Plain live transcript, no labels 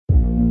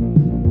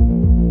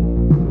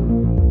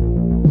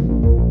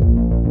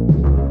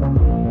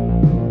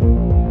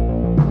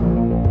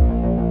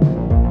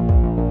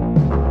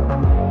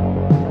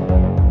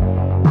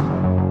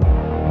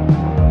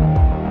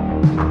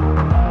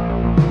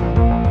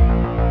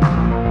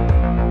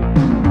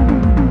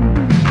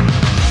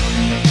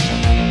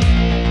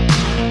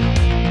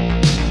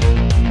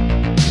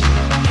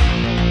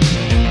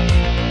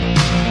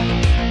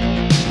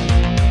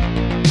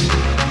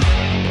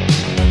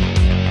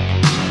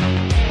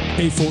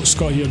Hey folks,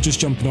 Scott here, just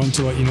jumping on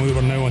to let you know that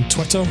we're now on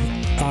Twitter,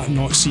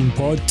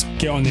 @NotSeenPod.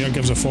 Get on there,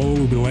 give us a follow,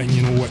 we'll be letting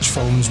you know which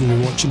films we'll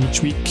be watching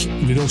each week.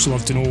 We'd also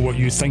love to know what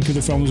you think of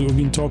the films that we've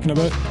been talking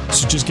about,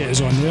 so just get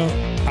us on there,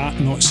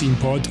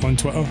 @NotSeenPod on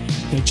Twitter,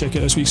 and check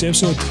out this week's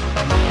episode.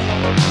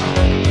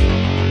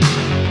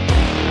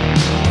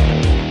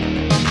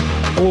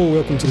 Hello,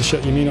 welcome to the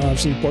Shit You May Not Have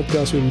Seen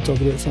podcast, where we talk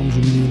about films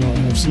you may not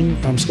have seen.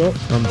 I'm Scott.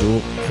 I'm Joe.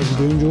 How you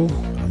doing, Joe?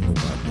 I'm not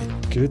bad, mate.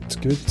 Good.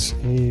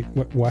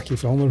 What wacky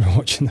film are we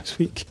watching this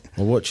week?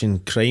 We're watching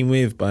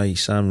Crimewave by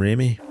Sam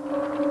Raimi.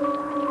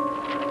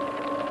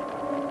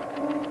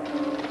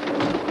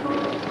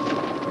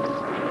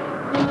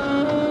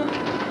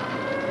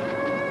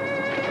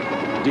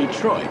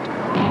 Detroit.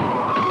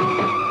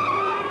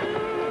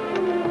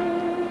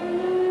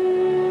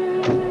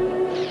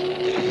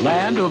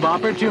 Land of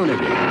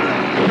opportunity.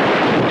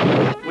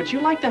 Would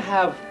you like to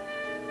have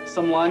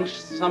some lunch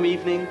some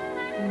evening?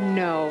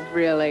 No,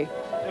 really.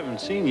 I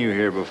haven't seen you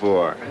here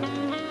before.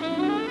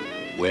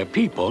 Where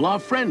people are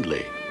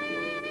friendly.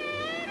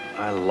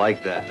 I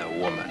like that in a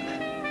woman.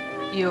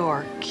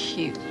 You're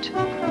cute.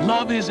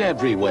 Love is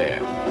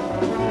everywhere.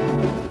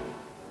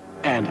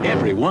 And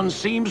everyone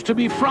seems to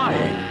be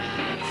frying,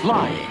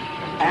 flying,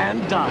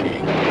 and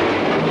dying.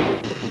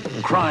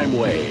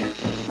 Crimewave.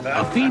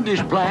 A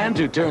fiendish plan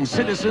to turn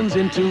citizens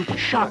into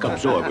shock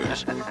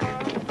absorbers.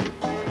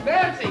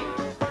 Fancy!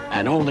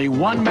 And only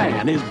one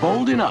man is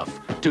bold enough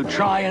to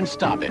try and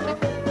stop it.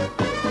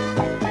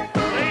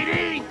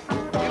 Lady,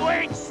 you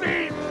ain't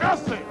seen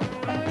nothing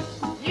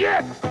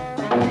yet.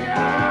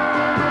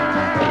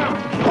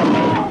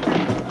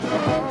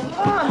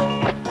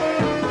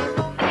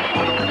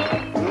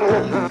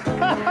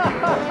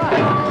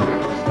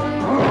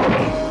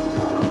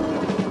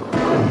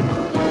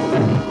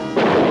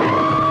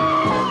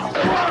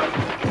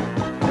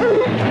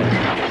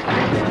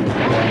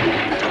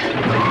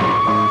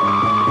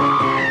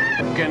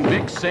 Can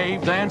Vic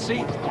save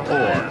Nancy?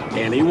 Or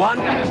anyone?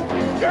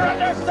 You're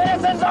under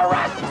citizen's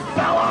arrest,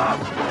 fella!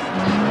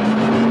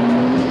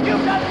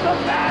 You've done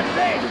some bad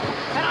things,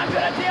 and I'm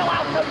gonna deal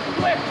out some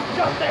swift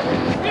justice!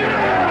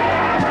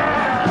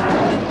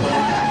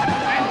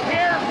 And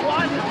here's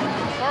one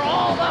for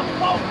all the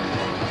folks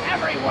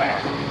everywhere!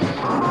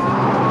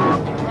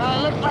 Well,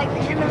 it looks like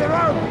the end of the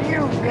road for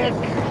you, Vic.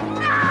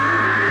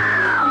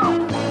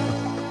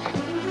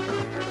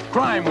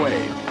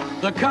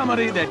 Crimewave, the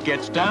comedy that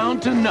gets down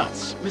to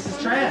nuts. Mrs.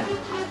 Tran,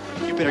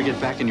 you better get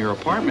back in your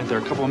apartment. There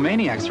are a couple of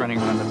maniacs running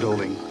around the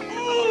building.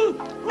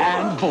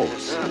 And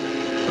bolts.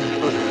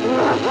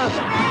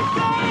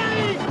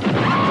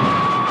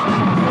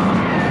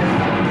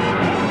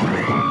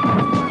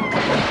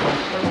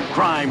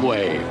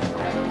 Crimewave.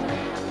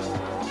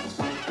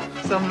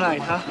 Some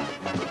night, huh?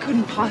 It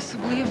couldn't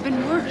possibly have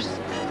been worse.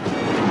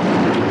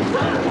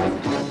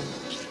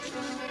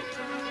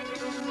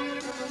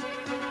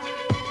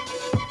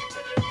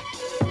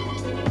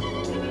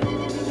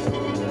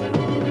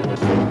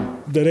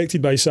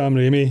 Directed by Sam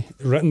Raimi,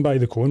 written by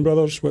the Coen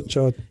brothers, which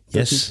I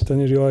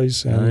didn't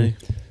realise.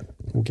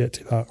 We'll get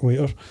to that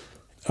later.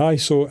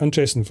 So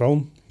interesting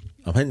film.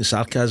 I'm hitting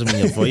sarcasm in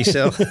your voice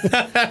there.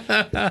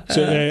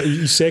 So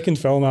his second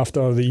film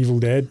after The Evil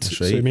Dead. That's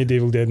So right. he made The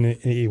Evil Dead in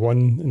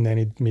 1981, and then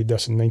he made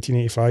this in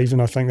 1985,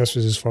 and I think this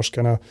was his first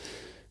kind of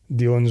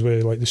dealings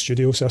with like the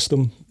studio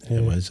system.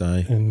 It was,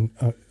 aye. And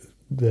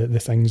the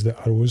things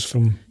that arose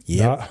from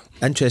that.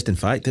 Interesting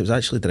fact, it was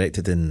actually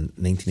directed in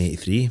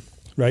 1983.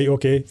 Right,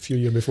 okay, a few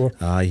years before.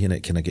 Aye, and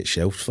it kind of gets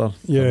shelved for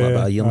Yeah,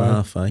 about a year and a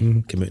half. Aye,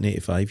 Mm. came out in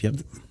 85. Yep.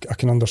 I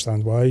can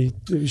understand why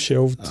it was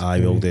shelved.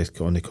 Aye, all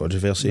the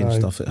controversy and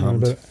stuff that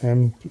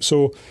happened.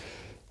 So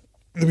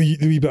the wee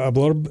bit of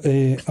blurb: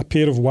 a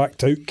pair of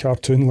whacked out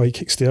cartoon-like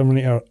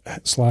exterminator /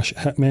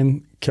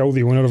 hitmen kill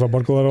the owner of a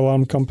burglar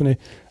alarm company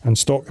and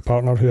stalk the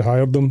partner who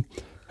hired them,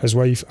 his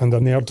wife, and a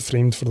nerd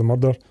framed for the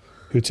murder,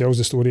 who tells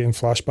the story in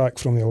flashback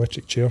from the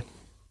electric chair.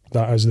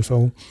 That is the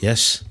film.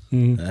 Yes,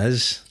 it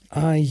is.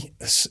 Aye,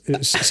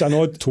 it's an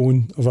odd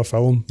tone of a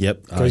film.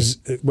 Yep, Because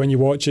when you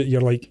watch it, you're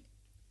like,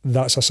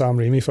 that's a Sam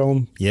Raimi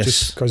film. Yes.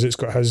 Just because it's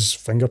got his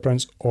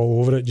fingerprints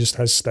all over it, just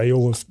his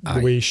style of the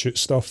way he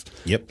shoots stuff.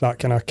 Yep. That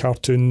kind of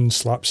cartoon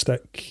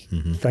slapstick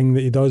thing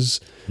that he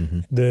does.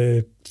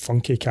 The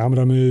funky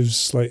camera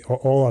moves, like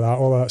all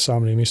of that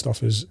Sam Raimi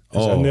stuff is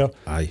in there.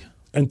 Aye.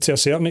 And to a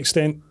certain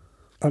extent,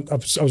 I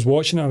was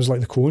watching it, I was like,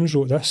 the Coens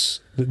wrote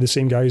this. The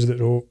same guys that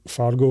wrote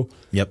Fargo.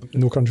 Yep.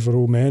 No Country for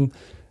Old Men.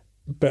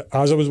 But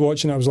as I was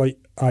watching it, I was like,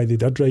 aye, they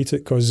did write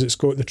it, because it's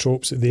got the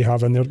tropes that they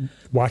have in their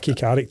wacky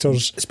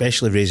characters.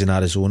 Especially Raising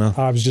Arizona.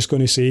 I was just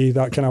going to say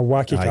that kind of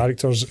wacky Aye.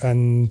 characters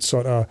in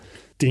sort of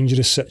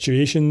dangerous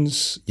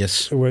situations.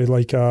 Yes. With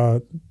like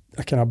a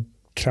kind of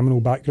criminal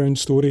background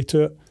story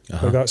to it.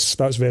 Like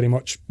that's very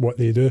much what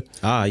they do.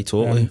 Aye,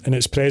 totally. And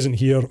it's present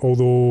here,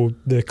 although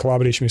the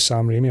collaboration with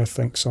Sam Raimi, I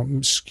think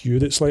something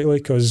skewed it slightly,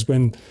 because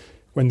when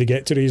they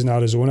get to Raising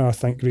Arizona, I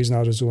think Raising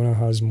Arizona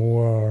has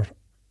more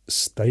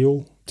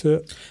style to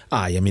it.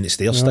 Aye, I mean, it's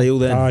their style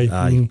then.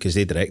 Aye, because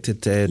they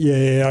directed because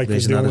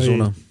Raising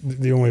Arizona.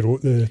 They only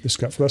wrote the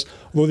script for this.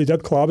 Although they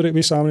did collaborate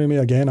with Sam Raimi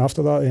again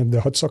after that, the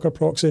Hudsucker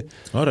Proxy.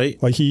 All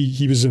right. Like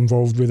he was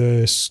involved with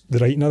the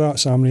writing of that,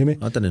 Sam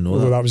Raimi. I didn't know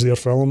although that. that was their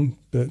film.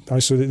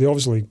 But so they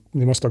obviously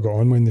they must have got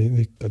on when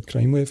they did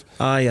Crimewave.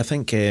 Aye, I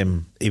think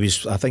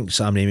I think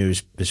Sam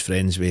Raimi was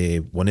friends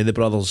with one of the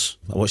brothers.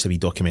 I watched a wee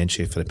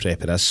documentary for the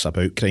prep of this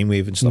about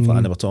Crimewave and stuff like that,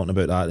 and they were talking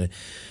about that.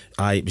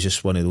 Aye, it was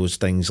just one of those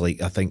things.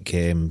 Like I think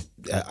in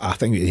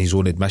his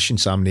own admission,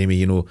 Sam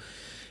Raimi,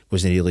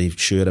 wasn't really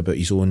sure about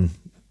his own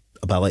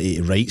ability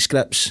to write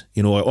scripts.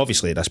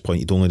 Obviously at this point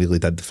he'd only really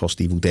did the first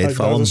Evil Dead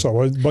film.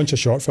 A bunch of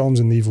short films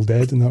in the Evil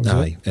Dead, and that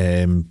was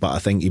it. But I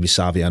think he was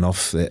savvy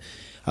enough that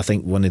I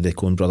think one of the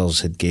Coen brothers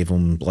had gave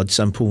him Blood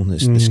Simple, the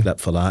script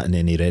for that, and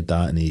then he read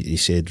that and he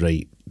said,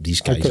 right, these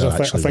guys are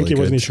actually I think really he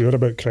wasn't good. sure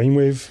about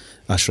Crimewave.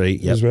 That's right,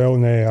 yeah. As well,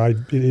 and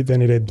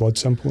then he read Blood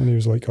Simple and he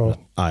was like,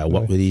 I'll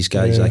work with these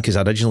guys, because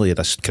originally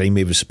this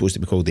Crimewave was supposed to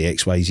be called the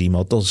XYZ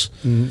Murders.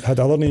 Had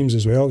other names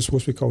as well. It was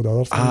supposed to be called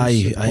other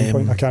things. I can't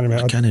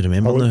remember. I can't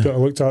remember I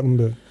looked at them,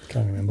 but I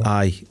can't remember.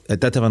 Aye, it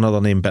did have another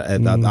name, but I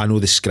know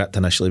the script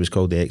initially was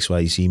called the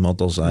XYZ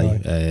Murders.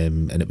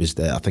 And it was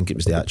I think it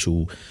was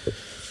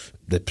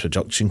the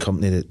production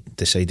company that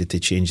decided to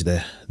change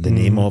the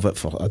name of it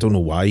for, I don't know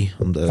why.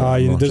 It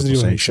doesn't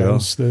really make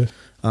sense. The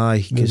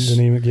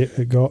name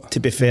it got. To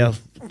be fair,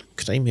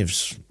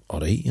 Crimewave's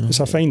alright, It's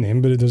a fine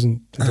name, but it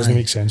doesn't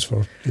make sense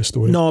for the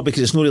story. No,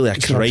 because it's not really a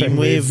crime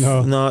wave.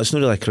 No, it's not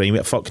really a crime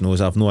wave. Fuck knows.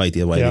 I have no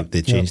idea why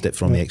they changed it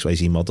from the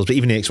XYZ Murders. But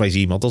even the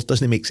XYZ Murders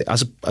doesn't make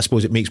sense. I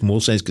suppose it makes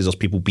more sense because there's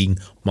people being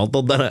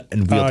murdered in it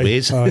in weird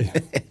ways.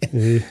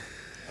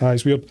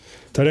 It's weird.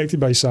 Directed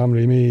by Sam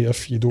Raimi.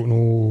 If you don't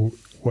know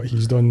what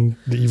he's done,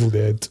 The Evil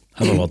Dead.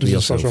 Have a word with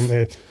yourself. From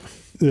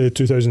the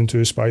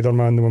 2002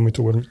 Spider-Man, the one with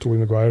Tobey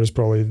Maguire, is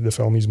probably the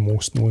film he's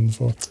most known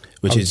for.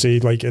 Which is say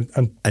like in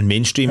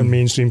mainstream. In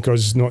mainstream,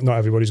 because not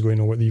everybody's going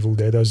to know what The Evil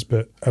Dead is,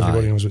 but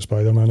everybody knows what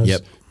Spider-Man is.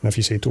 Yep. And if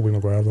you say Tobey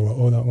Maguire, they're like,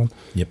 oh, that one.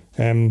 Yep.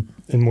 And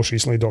most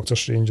recently, Doctor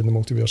Strange in the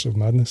Multiverse of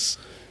Madness.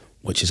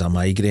 Which is a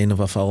migraine of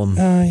a film.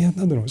 I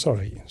don't know, it's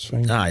alright, it's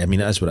fine. I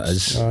mean, it is what it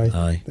is.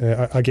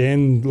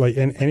 Again, like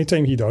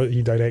anytime he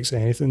directs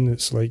anything,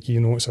 it's like,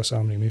 it's a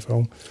Sam Raimi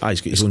film.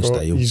 He's got his own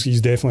style.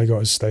 He's definitely got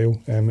his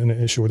style, and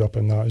it showed up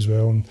in that as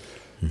well. And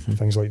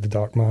things like The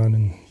Dark Man,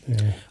 and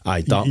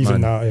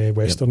even that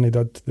Western he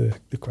did,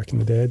 the Quick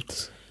and the Dead.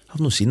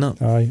 I've not seen that.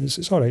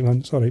 It's alright, man.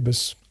 It's alright, but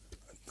it's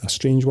a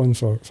strange one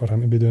for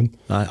him to be doing.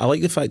 I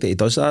like the fact that he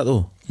does that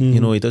though.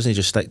 He doesn't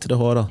just stick to the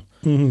horror.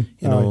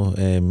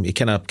 He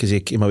kind of, because he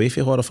came away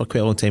from horror for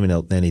quite a long time,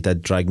 and then he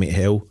did Drag Me to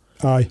Hell.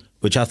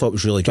 Which I thought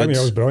was really good. Drag Me to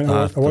Hell was brilliant.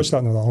 I watched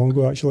that not that long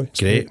ago, actually.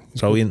 It's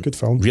brilliant, good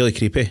film. Really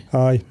creepy.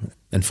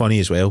 And funny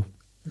as well.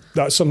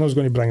 That's something I was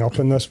going to bring up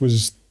in this,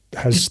 was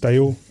his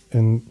style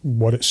and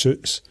what it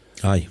suits.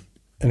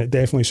 And it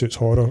definitely suits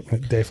horror, and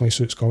it definitely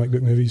suits comic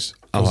book movies.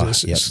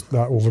 It's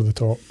that over the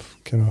top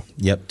kind of.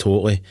 Yep,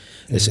 totally.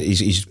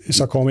 It's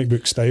a comic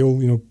book style,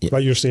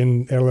 like you were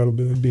saying earlier,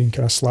 being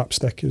kind of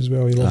slapstick as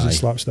well. He loves his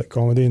slapstick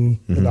comedy, and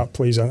that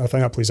plays in. I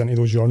think that plays into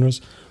those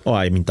genres.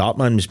 I mean,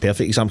 Darkman was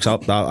perfect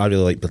example. I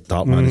really liked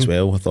Darkman as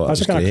well. I thought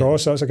that's a kind of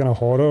cross. That's a kind of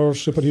horror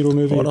superhero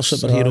movie. Horror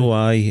superhero,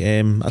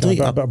 I don't think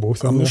a bit of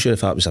both. I'm not sure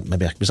if that was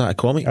was that a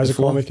comic? As a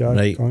comic,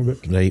 right, comic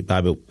book.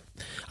 Right.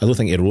 I don't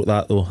think he wrote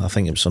that though. I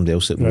think it was somebody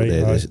else that wrote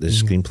the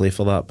screenplay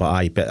for that.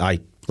 But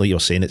like you were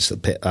saying, it's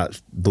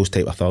those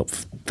type of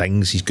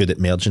things he's good at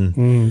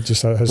merging.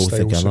 Just his both style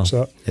together. suits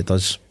that. It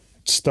does.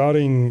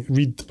 Starring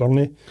Reed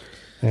Birney,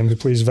 who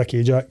plays Vic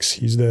Ajax.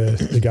 He's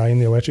the guy in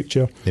the electric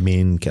chair. The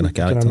main kind of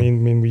character.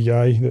 Main wee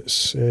guy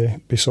that's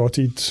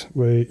besotted,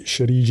 with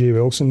Cherie J.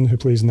 Wilson, who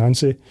plays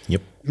Nancy.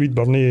 Yep. Reed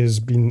Birney has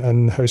been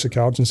in House of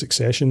Cards and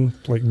Succession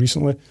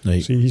recently,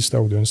 right. So he's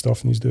still doing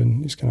stuff, and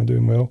he's kind of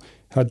doing well.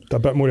 Had a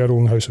bit more of a role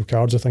in House of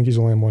Cards. I think he's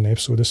only in one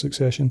episode of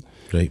Succession.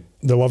 Right.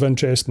 The love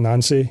interest,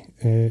 Nancy,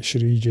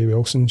 Cherie J.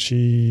 Wilson,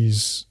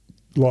 she's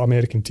a lot of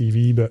American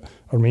TV, but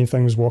her main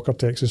thing was Walker,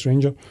 Texas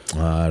Ranger.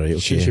 Right,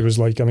 okay. She was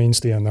like a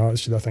mainstay in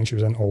that. I think she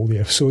was in all the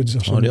episodes or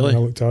something. Really? When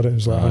I looked at it, it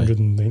was like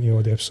 190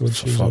 odd episodes.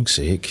 For fuck's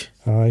sake.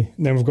 And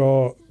then we've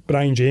got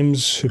Brian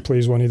James, who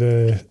plays one of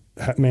the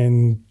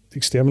Hitmen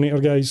Exterminator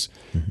guys.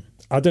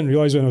 I didn't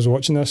realise when I was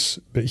watching this,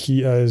 but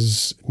he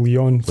is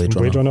Leon from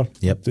Blade Runner.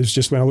 Yep. It's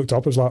just when I looked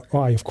up, I was like,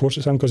 of course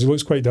it's him, because he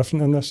looks quite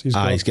different in this. He's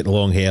got Tash and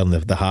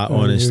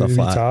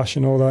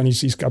all that, and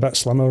he's a bit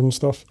slimmer and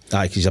stuff.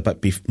 Because he's a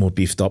bit more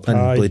beefed up in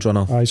Blade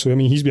Runner. So I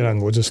mean, he's been in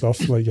loads of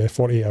stuff, like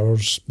 48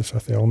 Hours, The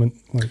Fifth Element.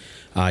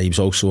 He was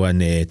also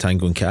in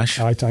Tango and Cash.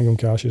 Tango and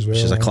Cash as well.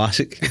 Which is a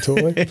classic.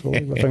 Totally. I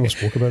think we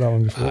spoke about that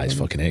one before. It's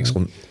fucking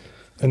excellent.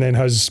 And then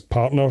his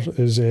partner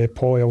is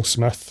Paul L.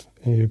 Smith,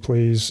 who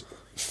plays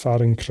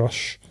Farron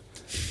Crush.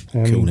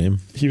 Cool name.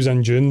 He was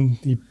in Dune.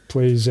 He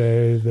plays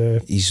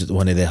he's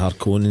one of the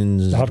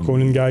Harkonnen. The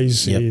Harkonnen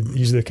guys. Yep.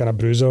 He's the kind of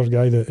bruiser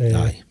guy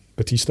that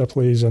Batista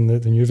plays in the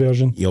new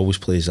version. He always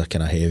plays a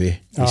kind of heavy.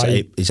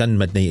 He's in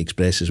Midnight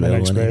Express as well.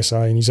 Midnight Express,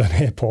 and he's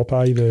in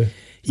Popeye.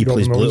 He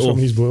Robin plays Williams Bluto. film,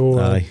 he's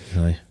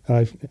Bluto.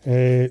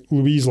 Aye.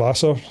 Louise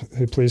Lasser,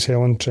 who plays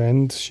Helen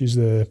Trend, she's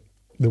the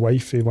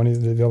wife of one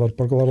of the other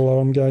burglar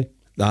alarm guy.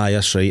 Aye,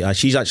 that's right. Aye,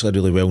 she's actually a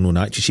really well-known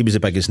actress. She was the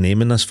biggest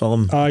name in this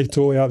film. Aye,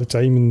 totally at the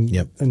time, and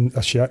Yep.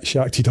 she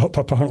acted up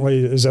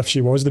apparently as if she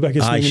was the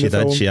biggest name in the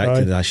film. She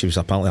acted. She was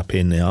apparently a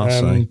pain in the arse.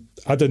 Aye.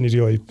 I didn't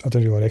really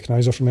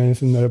recognise her from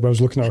anything. When I was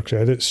looking at her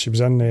credits, she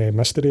was in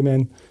Mystery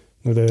Men.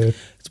 You know,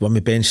 It's one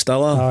with Ben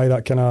Stiller. Aye,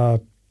 that kind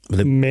of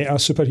meta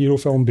superhero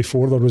film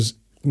before there was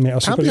meta That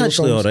was superhero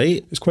actually films.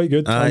 alright. It's quite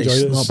good. Aye, I enjoyed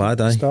it's it. not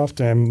bad, aye. Staffed.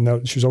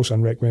 No, she was also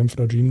in Requiem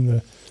for a Dream,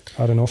 the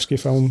Aronofsky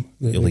film.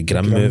 The Really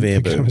grim movie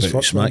about grim as fuck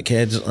one.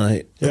 smackheads.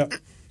 Aye. Yeah.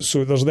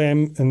 So there's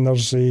them, and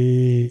there's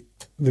the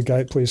guy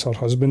that plays her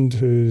husband,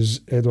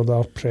 who's Edward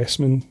R.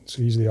 Pressman.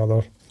 So he's the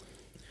other.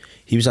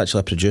 He was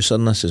actually a producer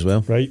in this as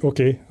well. Right.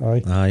 Okay.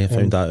 Aye. Aye, I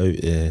found that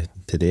out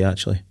today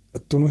actually. I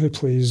don't know who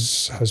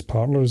plays his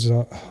partner. Is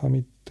that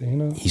Hamid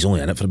Dana? He's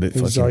only in it for about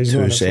He's fucking not in 2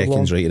 it for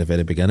seconds long. right at the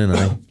very beginning.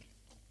 Aye.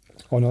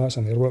 Oh no, that's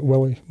in there.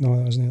 Willie. No,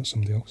 that isn't it. That's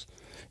somebody else.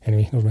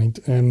 Anyway, never mind.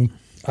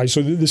 Aye,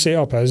 so the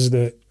setup is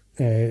that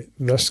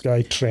this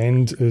guy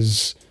Trend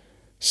is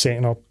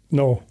setting up.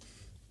 No,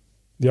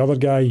 the other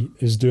guy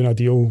is doing a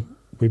deal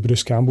with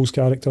Bruce Campbell's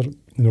character,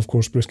 and of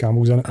course Bruce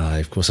Campbell's in it. Aye,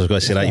 of course I was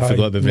going to say that. You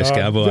forgot about Bruce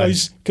Campbell. Aye.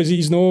 Because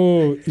he's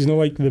no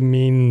like the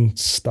main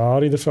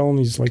star of the film.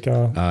 He's like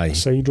a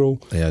side role.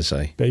 Yes,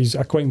 aye. But he's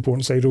a quite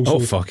important side role. Oh,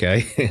 so, fuck,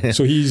 aye.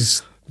 so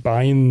he's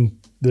buying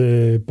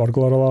the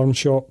burglar alarm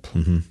shop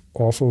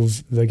off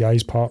of the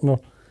guy's partner.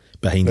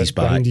 Behind his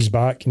back. Behind his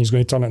back, and he's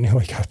going to turn it into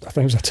like I think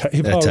it was a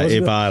titty bar. A titty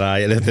wasn't it? bar,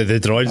 aye. The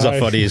drawings are Aye.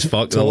 funny as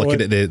fuck. They're Totally.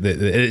 looking at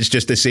it's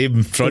just the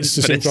same front. It's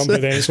the same front, but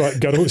then it's like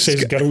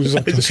says girls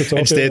across the top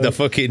instead of of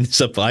fucking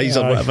supplies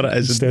or Aye, whatever it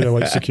is. instead of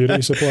like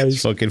security supplies.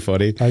 It's fucking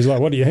funny. I was like,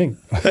 what do you think?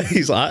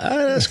 He's like,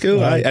 that's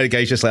cool. Aye. And the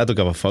guy's just like, I don't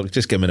give a fuck.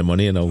 Just give me the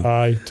money and I'll.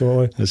 Aye,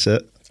 totally. That's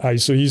it. Aye,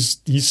 so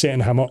he's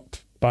setting him up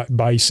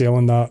by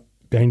selling that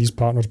behind his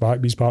partner's back,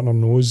 but his partner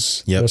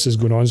knows this is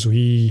going on, so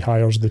he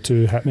hires the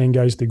 2 hitmen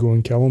guys to go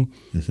and kill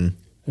him,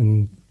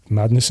 and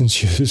madness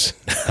ensues.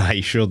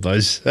 He sure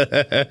does.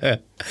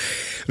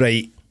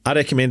 Right, I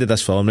recommended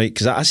this film, right,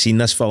 because I seen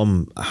this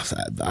film.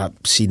 I've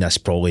seen this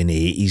probably in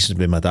the 80s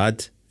with my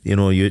dad. You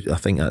know, I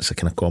think that's a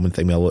kind of common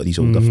thing with a lot of these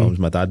older films.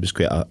 My dad was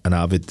quite an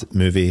avid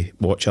movie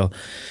watcher.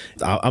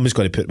 I was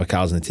going to put my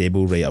cards on the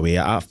table right away.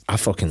 I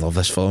fucking love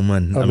this film,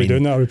 man. Are we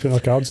doing that? Are we putting our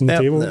cards on the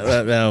table?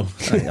 Well,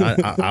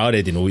 I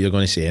already know what you're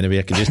going to say anyway.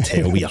 I can just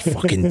tell with your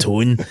fucking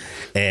tone.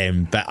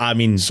 But I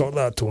mean, sort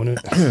that tone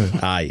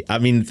out. Aye, I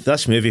mean,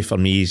 this movie for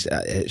me is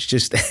it's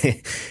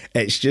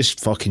just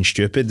fucking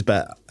stupid,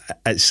 but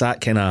it's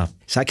that kind of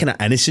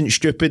innocent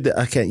stupid that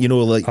I can, you know,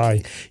 like,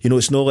 you know,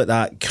 it's not like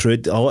that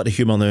crude. A lot of the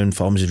humour now in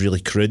films is really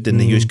crude, and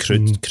they use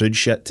crude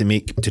shit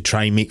to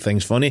try and make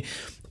things funny.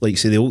 Like,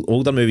 say, the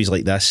older movies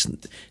like this,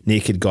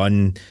 Naked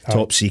Gun,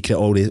 Top Secret,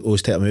 all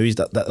those type of movies,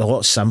 they're a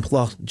lot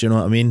simpler. Do you know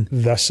what I mean?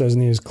 This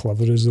isn't as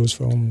clever as those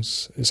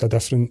films. It's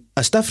different.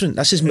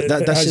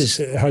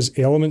 It has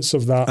elements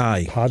of that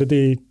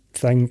parody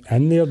thing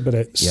in there, but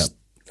it's.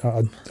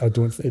 I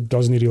don't. It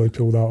doesn't really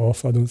pull that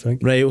off, I don't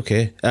think. Right,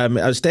 okay.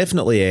 It's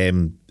definitely.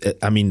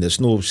 I mean, there's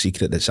no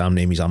secret that Sam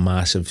Raimi's a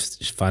massive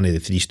fan of the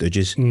Three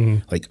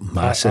Stooges, like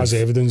massive, as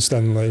evidenced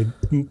in like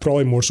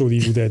probably more so the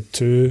Evil Dead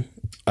 2.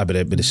 With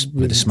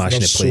the smashing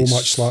There's the plates. so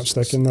much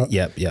slapstick in that.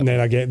 Yep. And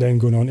then I get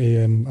going on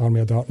to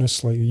Army of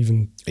Darkness, like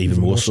even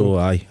more so.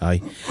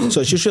 Aye.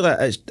 So it's just really.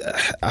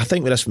 I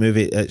think with this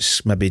movie,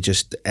 it's maybe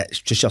just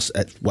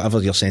whatever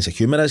your sense of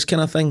humour is,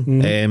 kind of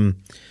thing.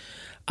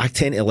 I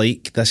tend to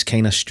like this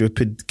kind of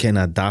stupid, kind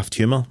of daft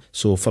humour.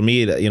 So for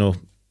me, you know,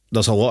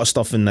 there's a lot of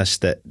stuff in this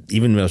that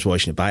even when I was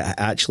watching it back,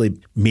 it actually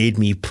made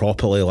me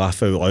properly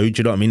laugh out loud. Do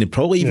you know what I mean? And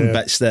probably even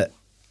bits that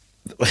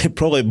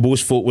probably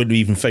most folk wouldn't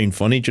even find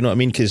funny. Do you know what I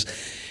mean? Because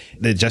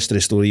the gist of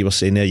the story you were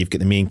saying there, you've got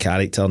the main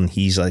character, and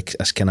he's like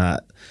this kind of.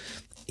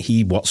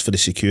 He works for the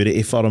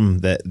security firm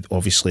that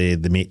obviously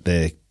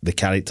the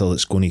character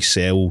that's going to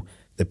sell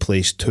the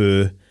place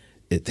to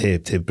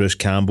Bruce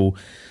Campbell.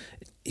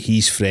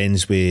 He's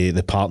friends with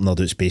the partner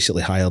that's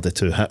basically hired the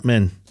 2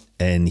 hitmen,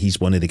 and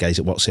he's one of the guys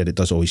that works there that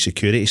does all his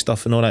security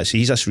stuff and all that. So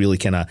he's this really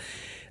kind of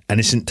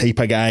innocent type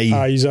of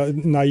guy. He's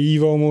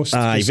naive almost.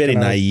 Very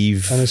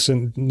naive.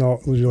 Innocent, not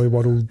really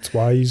world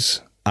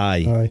wise.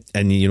 Aye.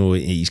 And you know,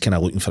 he's kind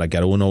of looking for a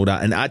girl and all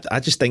that. And I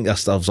just think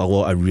there's a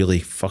lot of really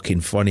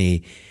fucking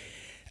funny,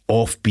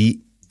 offbeat,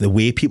 the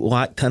way people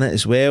act in it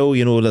as well.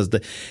 You know, there's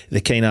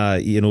the kind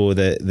of, you know,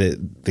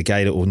 the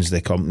guy that owns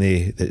the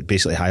company that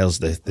basically hires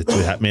the 2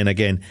 hitmen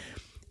again.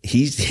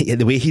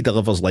 The way he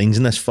delivers lines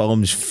in this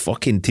film is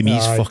fucking, to me,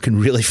 is fucking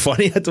really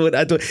funny. I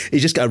don't.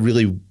 He's just got a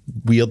really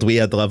weird way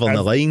of delivering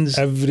the lines.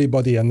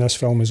 Everybody in this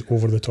film is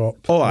over the top.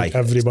 Oh, like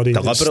everybody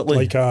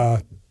deliberately.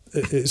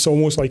 It's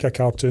almost like a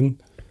cartoon.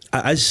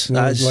 It is. You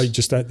know, like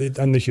just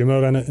and the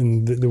humour in it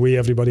and the way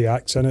everybody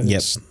acts in it.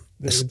 Yep.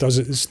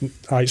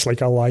 It's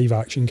like a live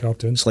action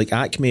cartoon. It's like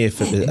Acme,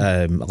 if it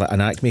was like an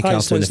Acme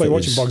cartoon. It's like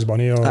watching Bugs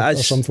Bunny or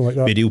something like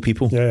that. With real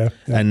people. Yeah.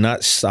 And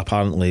that's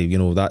apparently, you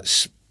know,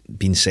 that's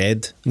been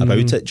said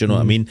about it. Do you know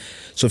what I mean?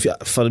 So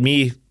for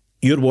me,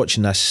 you're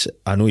watching this,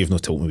 I know you've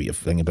not told me what you're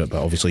thinking about,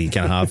 but obviously you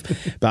can't have.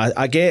 But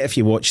I get if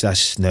you watch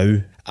this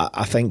now,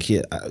 I think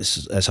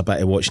it's a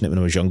bit of watching it when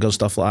I was younger,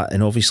 stuff like that.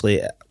 And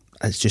obviously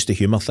it's just a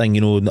humour thing,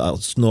 you know.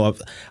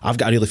 I've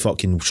got a really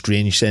fucking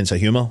strange sense of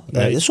humour.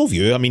 Right. So have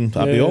you. I mean,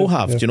 we all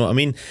have. Do you know what I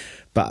mean?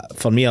 But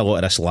for me, a lot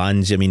of this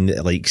lands. I mean,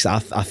 like I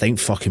think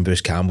fucking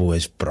Bruce Campbell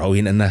is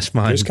brilliant in this,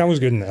 man. Bruce Campbell's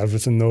good in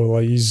everything, though.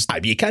 Like he's. I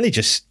mean, you can't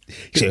just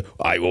say,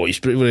 he's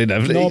brilliant in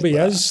everything." No, but he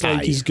is.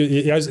 Like he's good.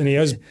 He is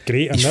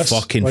great in this. He's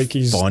fucking like,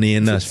 funny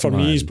in this. For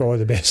me, he's probably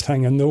the best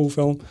thing in the whole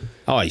film.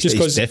 Oh, he's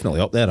definitely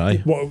up there.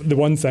 The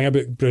one thing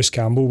about Bruce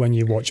Campbell, when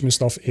you watch him and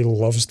stuff, he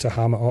loves to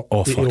ham it up.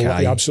 Oh, fuck, he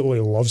absolutely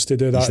loves to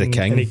do that. He's the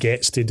king, and he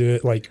gets to do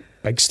it like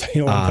big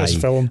style in this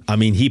film. I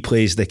mean, he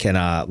plays the kind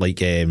of like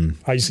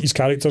his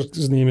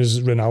character's name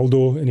is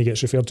Ronaldo, and he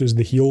gets referred to as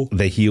the heel.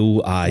 The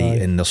heel,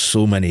 and there's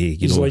so many.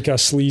 He's like a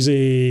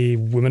sleazy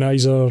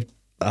womanizer,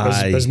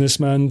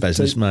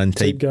 businessman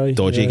type guy,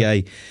 dodgy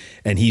guy,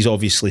 and he's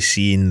obviously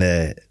seen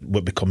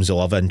what becomes the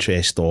love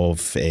interest of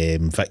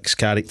Vic's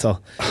character.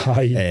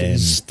 But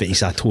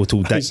he's a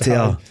total dick to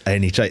her,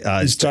 and he tried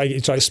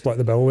to split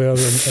the bill with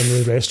her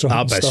in the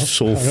restaurant. That's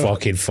so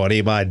fucking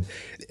funny, man.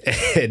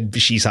 And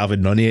she's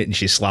having none of it, and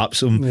she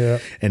slaps him,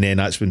 and then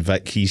that's when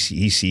Vic he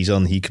sees her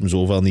and he comes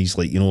over and he's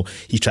like, you know,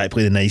 he's trying to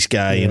play the nice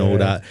guy and all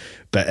that,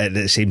 but at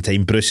the same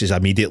time Bruce is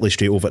immediately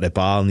straight over at the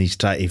bar and he's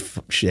trying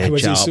to chat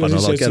up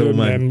another girl,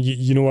 man.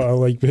 You know what I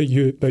like about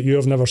you, but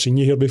I've never seen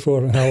you here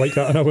before, and I like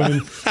that in a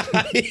woman.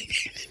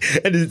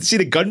 And see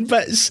the gun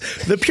bits,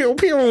 the pew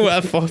pew,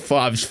 I thought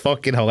it was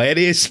fucking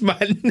hilarious, man.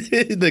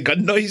 The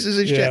gun noises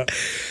and shit.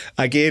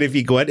 Again, if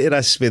you go into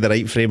this with the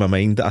right frame of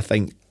mind, I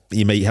think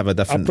you might have a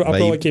different vibe. I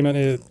probably came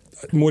into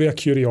more of a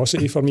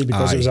curiosity for me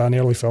because it was an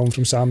early film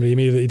from Sam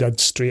Raimi that he did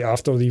straight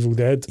after The Evil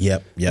Dead.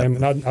 Yep.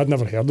 And I'd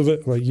never heard of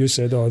it. Like you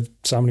said,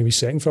 Sam Raimi's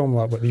second film,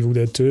 like The Evil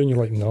Dead 2, and you're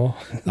like, no.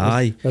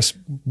 This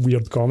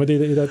weird comedy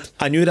that he did.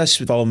 I knew this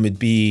film would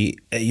be,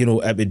 you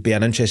know, it would be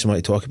an interesting one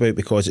to talk about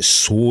because it's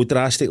so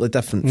drastically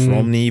different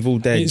from The Evil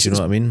Dead. Do you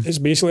know what I mean? It's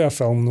basically a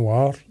film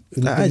noir.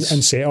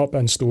 And set up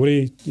and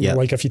story, you know,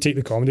 like if you take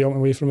the comedy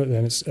away from it,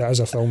 then it is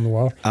a film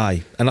noir.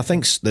 And I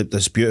think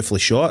that's beautifully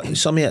shot.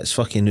 Some of it's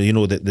fucking, you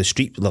know, the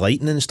street, the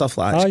lighting and stuff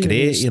like that. It's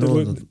great. You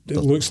know, it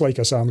looks like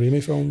a Sam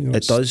Raimi film. You know,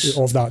 it does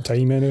of that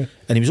time anyway.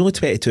 And he was only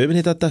 22 when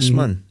he did this,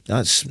 man.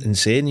 That's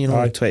insane. You know,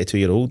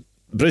 22-year-old.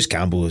 Bruce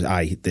Campbell,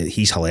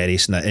 he's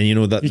hilarious in it, and you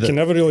know that you can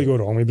never really go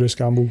wrong with Bruce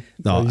Campbell.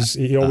 No,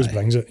 he always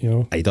brings it, you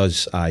know. He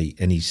does,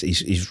 and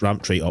he's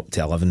ramped right up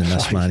to 11 in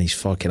this, man. He's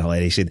fucking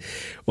hilarious. And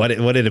one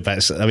of the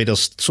bits, I mean,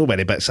 there's so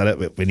many bits in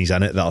it when he's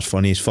in it that are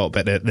funny as fuck.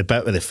 But the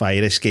bit with the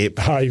fire escape,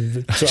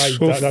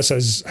 that's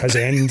his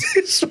end.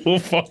 It's so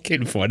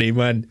fucking funny,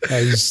 man.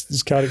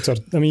 His character.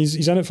 I mean,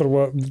 he's in it for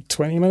what,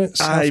 20 minutes?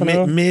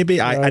 Maybe.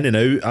 In and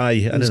out.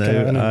 In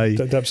and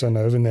out. Dips in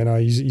and out, and then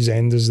his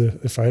end is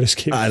the fire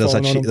escape.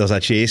 There's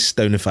a chase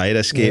down the fire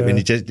escape, and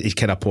he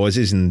kind of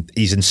pauses and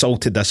he's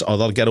insulted this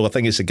other girl. I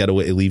think it's the girl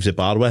that he leaves the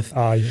bar with.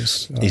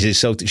 He's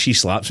insulted. She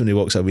slaps him when he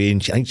walks away,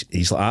 and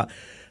he's like,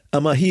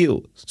 "I'm a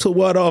heel, so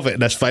what of it?"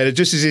 And this fire,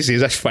 just as he says,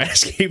 this fire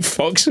escape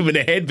fucks him in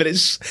the head, but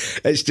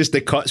it's just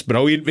the cut's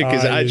brilliant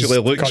because it actually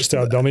looks cuts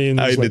to a dummy and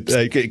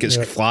it gets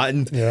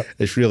flattened.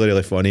 It's really,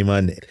 really funny,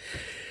 man.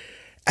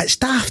 It's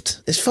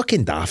daft. It's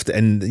fucking daft,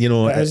 and you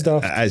know it is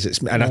daft.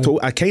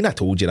 I kind of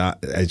told you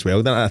that as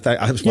well. Didn't I?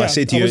 I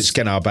said to you, it's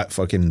kind of a bit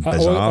fucking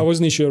bizarre. I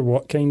wasn't sure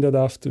what kind of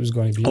daft it was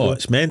going to be.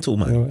 It's mental,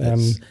 man. You know,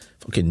 it's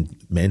fucking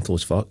mental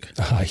as fuck.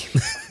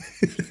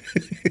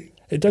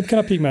 It did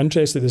kind of pique my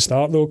interest at the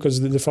start though, because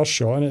the first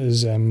shot in it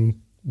is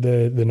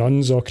the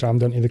nuns all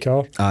crammed into the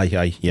car. Like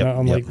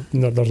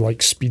they're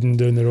like speeding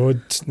down the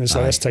road, and it's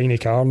like this tiny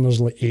car, and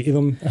there's like 8 of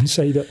them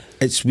inside it.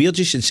 It's weird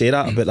you should say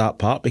that about that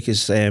part,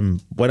 because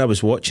when I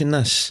was watching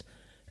this,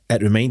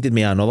 it reminded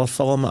me of another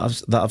film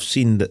that I've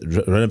seen that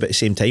run about the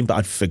same time, but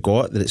I'd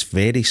forgot that it's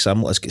very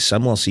similar. It's got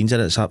similar scenes in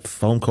it. It's that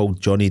film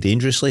called Johnny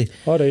Dangerously,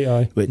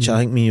 which I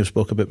think me and you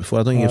spoke about before.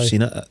 I don't think you've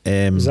seen it.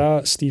 Is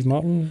that Steve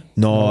Martin?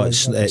 No,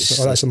 that's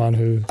the man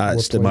who.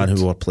 That's the man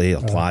who wore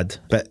Plaid.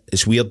 But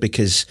it's weird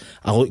because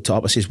I looked it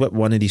up. I says, what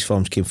one of these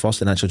films came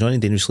first? And actually, Johnny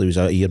Dangerously was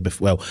out a year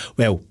before.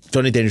 Well,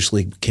 Johnny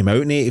Dangerously came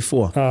out in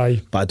 '84.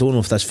 But I don't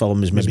know if this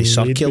film was maybe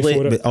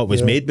circulated. It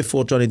was made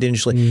before Johnny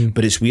Dangerously.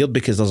 But it's weird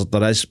because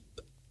there is.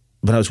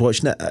 When I was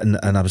watching it, and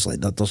I was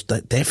like, there's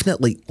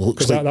definitely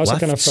looks like that's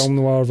lifts. a kind of film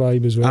noir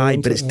vibe as well.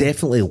 But it's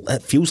definitely,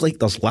 it feels like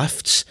there's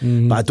lifts,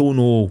 but I don't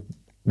know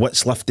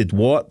what's lifted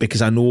what,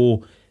 because I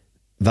know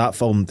that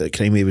film that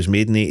Crimewave was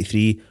made in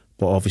 '83,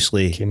 but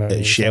obviously it came out in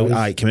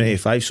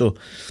 '85. So,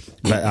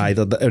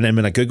 but and then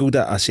when I googled it,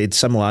 I said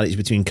similarities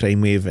between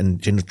Crimewave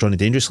and Johnny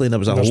Dangerously, and there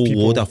was a whole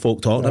load of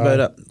folk talking about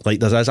it.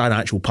 Like there is an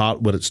actual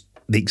part where it's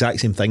the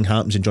exact same thing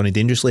happens in Johnny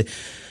Dangerously.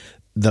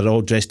 They're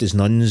all dressed as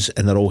nuns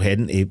and they're all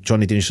heading to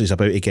Johnny Dangerously's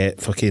about to get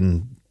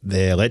fucking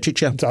the electric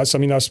chair. That's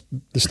the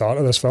start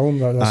of this film.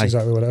 That's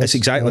exactly what it is.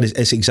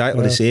 It's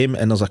exactly the same,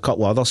 and there's a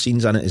couple of other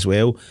scenes in it as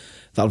well.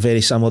 that are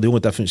very similar. The only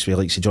difference with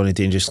like say Johnny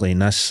Dangerously in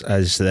this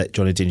is that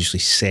Johnny Dangerously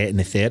set in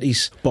the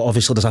 30s, but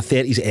obviously there's a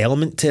 30s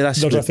element to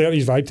this. There's a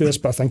 30s vibe to this,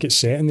 but I think it's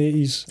set in the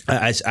 80s.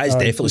 It's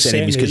definitely set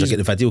in the 80s because I get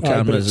the video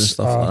cameras and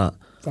stuff like that.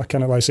 I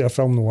kind of like say a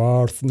film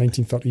noir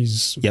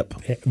 1930s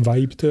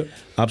vibe to it.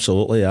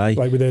 Absolutely, aye.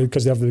 Like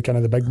because they have the kind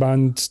of the big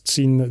band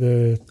scene at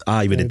the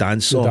with the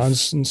dance off,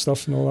 dance and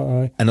stuff and all that.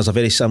 Aye. And there's a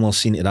very similar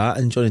scene to that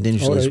in Johnny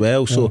Dangerously as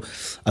well. So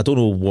I don't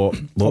know what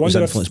was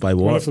influenced by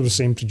what. I wonder if they're the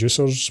same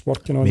producers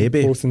working on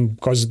maybe both, and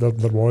because there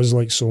was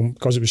like so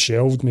because it was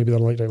shelved, maybe they're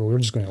like, right, well, we're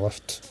just going to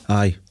lift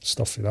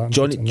stuff for that.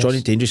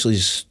 Johnny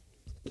Dangerously's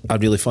a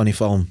really funny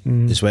film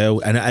as well,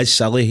 and it is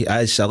silly.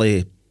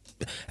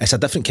 It's a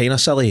different kind of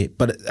silly,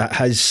 but it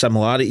has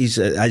similarities.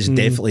 It is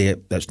definitely,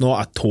 it's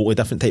not a totally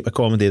different type of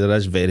comedy. There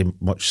is very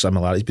much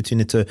similarities between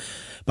the two.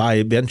 But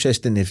it'd be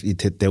interesting if you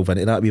delve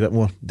into that a wee bit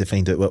more to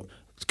find out what,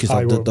 because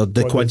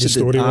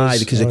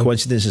the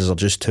coincidences are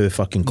just too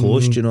fucking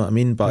close. Do you know what I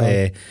mean?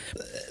 But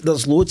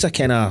there's loads of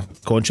kind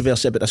of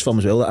controversy about this film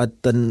as well that I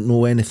didn't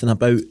know anything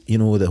about. You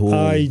know, the whole.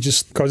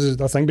 Just because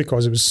I think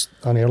because it was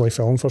an early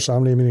film for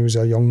Sam Raimi, he was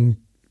a young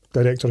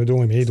director who'd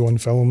only made one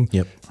film.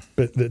 Yep.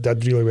 But that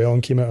did really well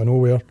and came out of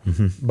nowhere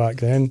back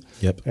then.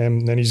 Yep.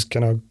 Then he's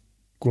kind of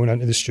going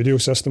into the studio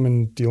system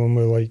and dealing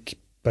with like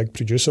big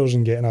producers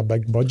and getting a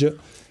big budget.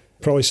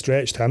 Probably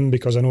stretched him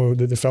because I know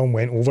that the film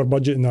went over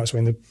budget, and that's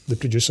when the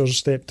producers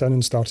stepped in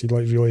and started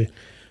like really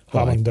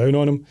hammering down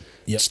on him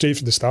straight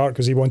from the start,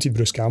 because he wanted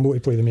Bruce Campbell to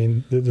play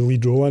the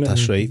lead role in it.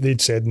 That's right.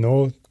 They'd said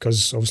no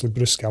because obviously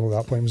Bruce Campbell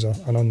at that point was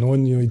an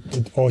unknown. You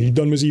know, all he'd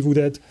done was Evil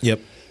Dead. Yep.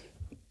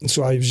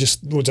 So I was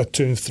just loads of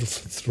to and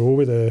fro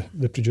with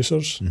the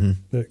producers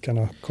that kind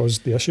of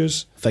caused the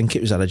issues. I think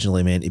it was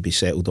originally meant to be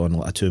settled on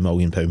like a £2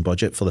 million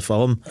budget for the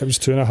film. It was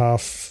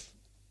 $2.5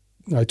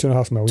 million.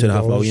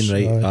 $2.5 million,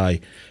 right?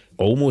 Aye.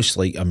 Almost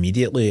like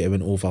immediately it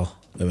went over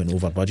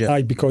budget.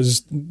 Aye,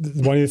 because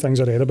one of the things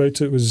I read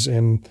about it was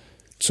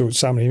so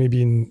Sam Raimi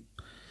being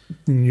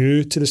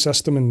new to the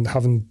system and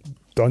having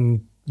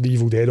done the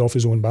Evil Dead off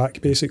his own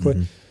back,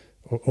 basically.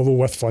 Although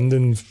with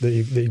funding that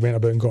he went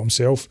about and got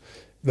himself.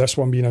 This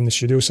one being in the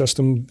studio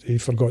system, he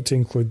forgot to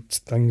include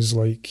things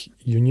like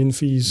union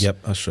fees.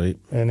 Yep, that's right.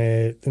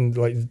 And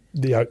like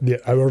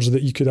the hours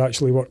that you could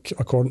actually work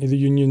according to the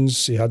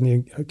unions, he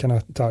hadn't kind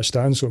of attached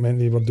that in, so it meant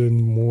they were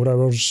doing more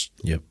hours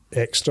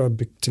extra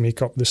to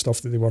make up the stuff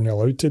that they weren't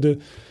allowed to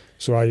do.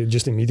 So I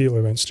just immediately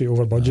went straight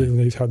over budget, and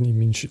they hadn't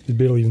even they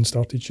barely even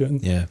started shooting.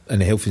 Yeah, and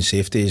the health and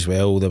safety as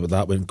well.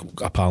 That went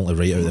apparently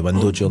right out the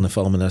window during the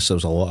filming this. There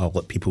was a lot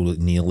of people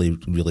that nearly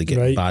really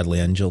get badly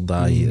injured.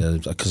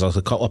 Because there's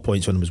a couple of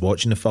points when I was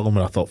watching the film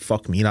where I thought,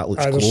 "Fuck me, that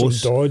looks close."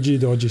 There's some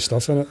dodgy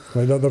stuff in it.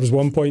 Like there was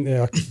one point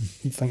I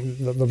think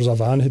that there was a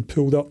van had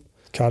pulled up.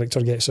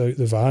 Character gets out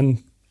the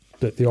van,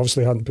 but they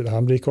obviously hadn't put the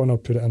handbrake on or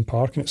put it in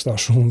park, and it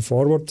starts rolling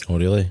forward. Oh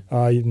really?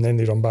 And then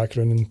they run back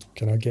around and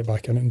kind of get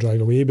back in it and drive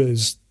away. But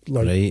it's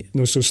like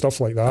so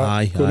stuff like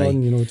that going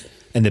on, you know.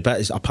 And the bit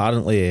is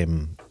apparently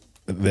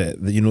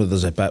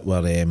there's a bit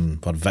where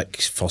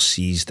Vic first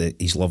sees the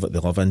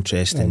love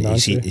interest, and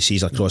he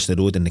sees her across the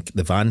road, and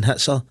the van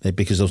hits her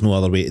because there's no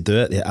other way to do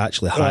it. They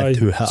actually had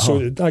to hit her.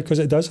 So because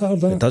it does hit her,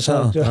 doesn't it? It does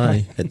hit her.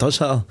 Aye, it does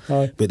hit her.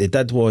 Aye. What they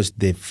did was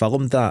they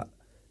filmed that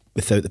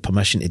without the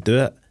permission to do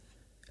it.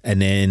 And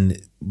then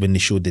when they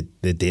showed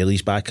the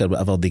dailies back or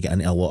whatever, they get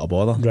into a lot of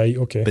bother. Right,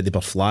 okay. But they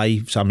were fly.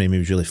 Sam Raimi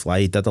was really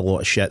fly. He did a lot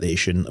of shit that he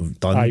shouldn't have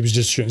done. He was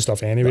just shooting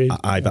stuff anyway.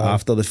 But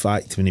after the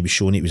fact, when he was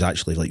showing it was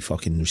actually like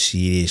fucking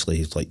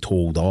seriously like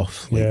told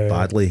off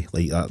badly.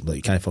 Like that, like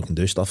you can't fucking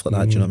do stuff like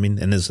that. Do you know what I mean?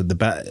 And there's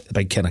the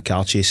big kind of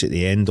car chase at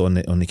the end on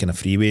the kind of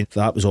freeway.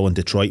 That was all in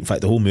Detroit. In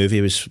fact, the whole movie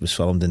was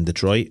filmed in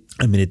Detroit.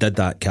 And when they did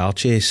that car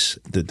chase,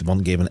 they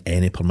weren't given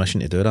any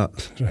permission to do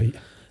that. Right.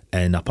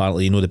 And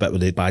apparently, you know the bit where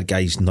the bad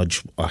guys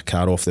nudge a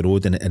car off the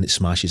road and it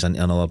smashes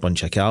into another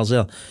bunch of cars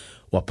there?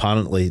 Well,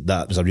 apparently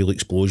that was a real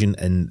explosion,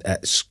 and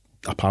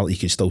apparently you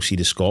could still see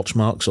the scorch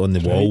marks on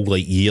the wall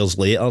like years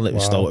later. It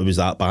was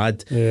that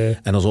bad. Yeah.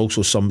 And there's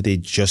also somebody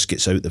just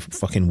gets out the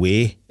fucking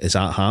way as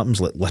that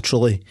happens, like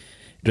literally.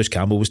 Bruce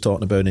Campbell was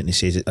talking about it, and he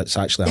says it's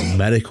actually a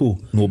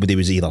miracle nobody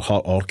was either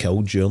hurt or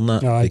killed during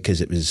that. Because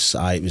it was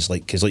like,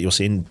 because like you were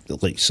saying,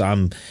 like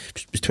Sam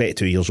was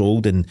 22 years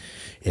old and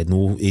he had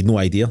no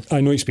idea.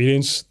 No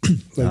experience.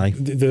 Like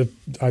the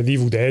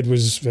Evil Dead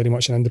was very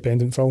much an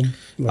independent film.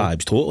 It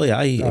was totally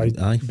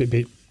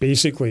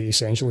basically,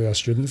 essentially a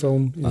student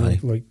film.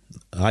 It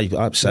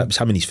was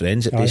him and his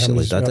friends that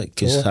basically did it,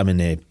 because him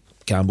and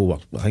Campbell were,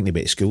 I think they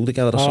went to school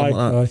together or something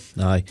like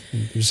that.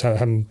 It was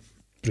him,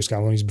 Bruce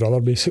Campbell, and his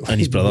brother, basically. And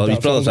his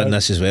brother's in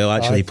this as well.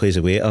 Actually, he plays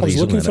a waiter. I was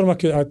looking for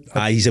him.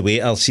 He's a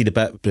waiter. I'll see the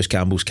bit Bruce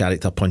Campbell's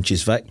character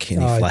punches Vic,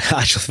 and he flies. I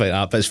actually think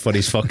that bit's funny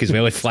as fuck as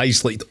well. He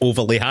flies like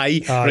overly high,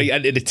 right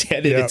into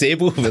the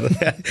table.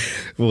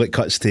 Well, it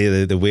cuts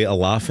to the waiter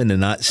laughing,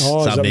 and that's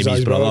Sam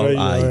Raimi's brother.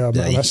 I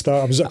missed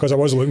that because I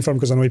was looking for him,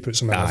 because I know he put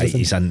some in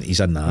everything. He's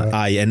in that.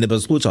 And there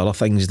was loads of other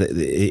things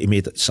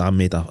that Sam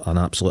made an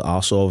absolute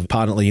arse of.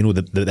 Apparently, you know,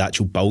 the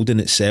actual building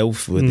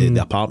itself, with the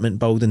apartment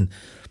building,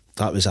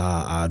 that was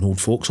an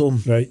old folks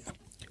home. Right.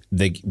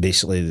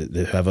 basically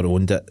whoever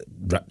owned it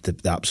ripped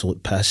the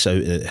absolute piss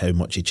out of how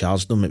much he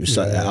charged them. It was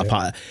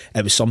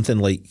it was something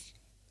like.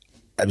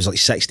 It was like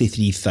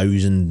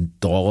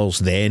 $63,000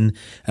 then,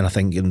 and I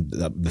think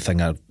the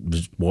thing I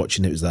was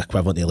watching, it was the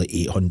equivalent of like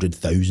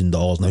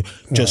 $800,000 now,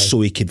 just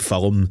so he could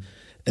film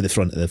at the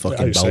front of the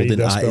fucking Outside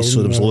building. So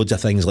there was loads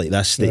of things like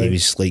this that he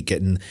was like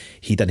getting.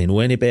 He didn't know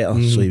any better,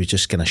 so he was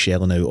just kind of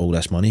shelling out all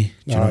this money.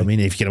 Do you know what I mean?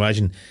 If you can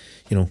imagine.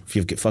 If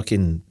you've got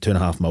fucking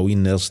 $2.5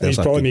 million, there's he's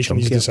a probably good making chunk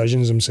these here.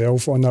 decisions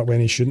himself on that when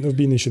he shouldn't have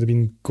been. He should have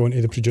been going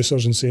to the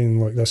producers and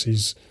saying, "Look, this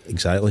is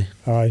exactly."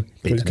 Aye,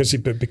 because he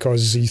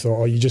thought,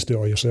 "Oh, you just do it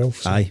all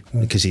yourself." So,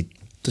 because he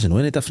doesn't know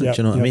any different.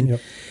 Do you know what I mean?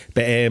 Yep.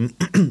 But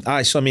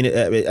so I mean,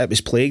 it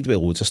was plagued with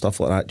loads of stuff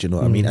like that. Do you know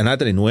what I mean? And I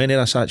didn't know any of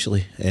this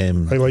actually.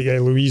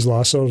 Louise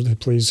Lasser, who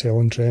plays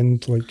Helen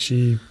Trend, like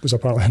she was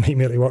apparently a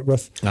nightmare to work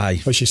with.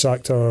 Aye, but she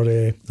sacked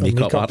her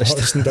makeup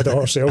artist and did it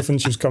herself,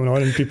 and she was coming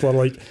on, and people are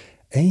like.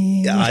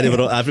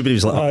 Everybody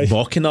was like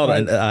mocking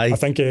her. I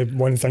think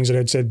one of the things I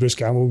had said, Bruce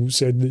Campbell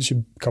said that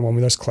she'd come on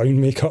with this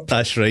clown makeup.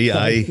 That's right.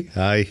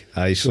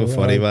 Aye. So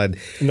funny, man.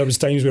 And there was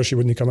times where she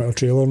wouldn't come out her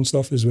trailer and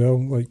stuff as well.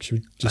 Like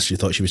she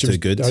thought she was too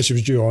good. She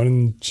was due on,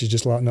 and she's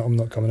just like, "No, I'm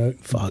not coming out."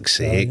 Fuck's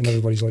sake! And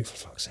everybody's like, "For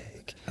fuck's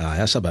sake!" Aye,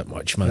 that's a bit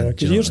much, man.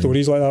 Because you hear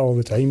stories like that all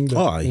the time. But,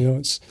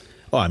 aye.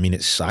 I mean,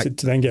 it's to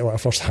then get like a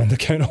first-hand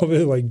account of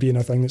it, like being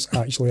a thing that's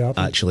actually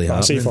happening.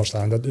 I say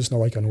first-hand, it's not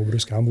like I know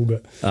Bruce Campbell,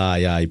 but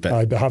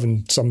but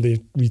having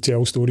somebody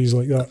retell stories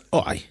like that.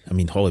 I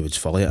mean, Hollywood's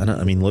full of it, innit?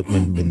 I mean, look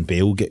when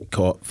Bale get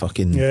caught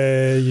fucking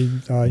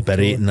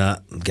berating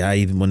that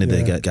guy, one of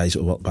the guys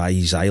that worked by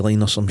his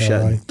eyeline or some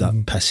shit, that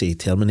pissy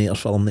Terminator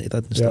film that he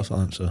did and stuff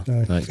like that. So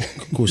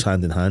goes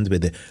hand in hand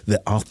with the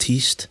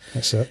artiste.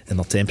 That's it. And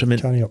their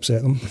temperament. Can't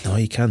upset them. No,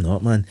 you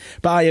cannot, man.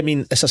 But I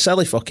mean, it's a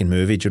silly fucking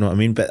movie. Do you know what I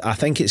mean? But I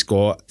think it's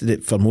got,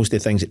 for most of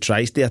the things it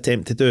tries to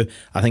attempt to do,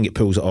 I think it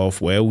pulls it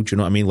off well. Do you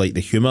know what I mean? Like the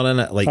humour in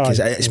it, like cause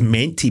it's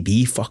meant to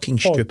be fucking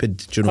stupid.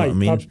 Do you know what I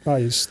mean?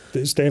 It's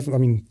definitely. I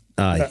mean,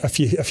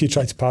 if you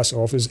try to pass it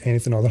off as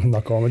anything other than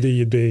a comedy,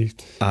 you'd be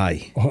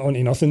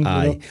onto nothing.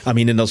 Aye, you know? I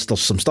mean, and there's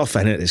some stuff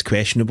in it that's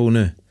questionable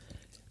now.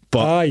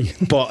 But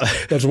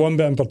there's one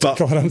bit in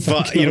particular I'm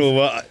thinking but you know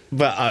what?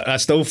 But I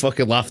still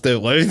fucking laughed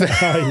out loud.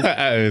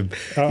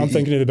 I'm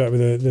thinking of the bit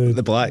with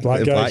the black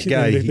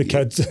guy. The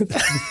kid,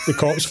 the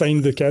cops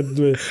find the kid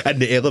in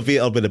the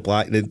elevator with the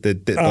black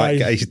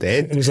guy's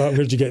dead. And he's like,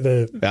 "Where'd you get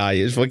the?"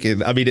 It's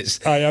fucking. I mean,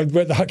 it's. I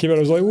went that came out. I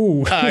was like,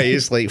 "Ooh."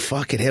 It's like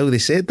fucking hell. They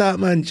said that,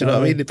 man. Do you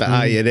know what I mean?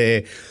 But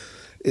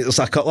it's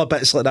a couple of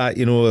bits like that.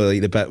 You know,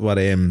 like the bit where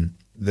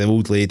the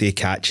old lady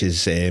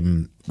catches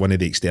one of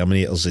the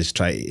exterminators is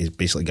he's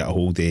basically got a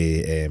hold of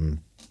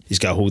he's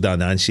got a hold of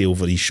Nancy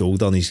over his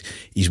shoulder, and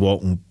he's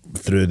walking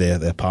through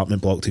the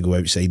apartment block to go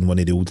outside, and one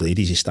of the old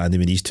ladies is standing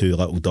with these two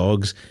little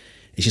dogs,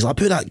 and she's like,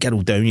 "Put that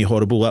girl down, you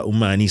horrible little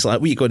man." He's like,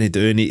 "What are you going to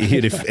do?" And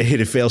he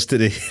refers to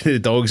the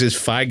dogs as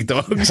fag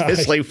dogs.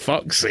 It's like,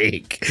 fuck's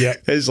sake. Yeah.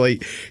 It's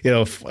like, you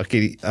know,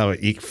 fucking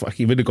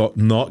he would have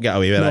not get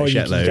away with that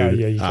shit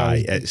now.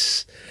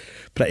 It's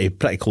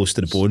pretty close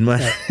to the bone,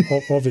 man.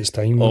 Of its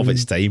time. Of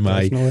its time,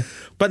 definitely. aye.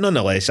 But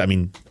nonetheless, I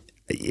mean,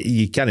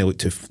 you can't look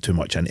too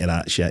much into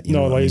that shit. You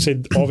know like I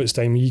said, of its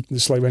time,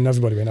 it's like when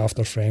everybody went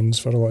after Friends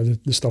for a lot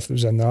of the stuff that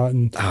was in that.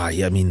 And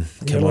I mean,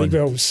 come on. Like,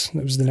 well, it was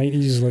the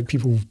 90s, like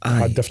people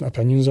had different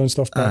opinions on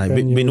stuff back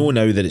then. We know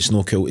now that it's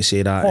no cool to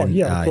say that.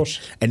 Of course.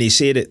 And they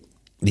say that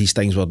these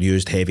things were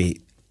used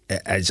heavy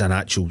as an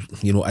actual,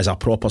 you know, as a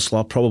proper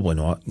slur. Probably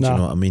not. Do you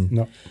know what I mean?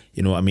 No.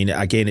 You know what I mean?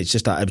 Again, it was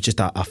just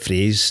a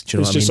phrase. Do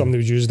you know what I mean? It's just something that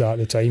was used at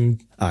the time.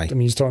 Aye. I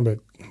mean, he's talking about.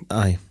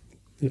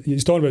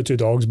 He's talking about two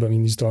dogs, but I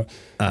mean,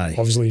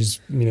 obviously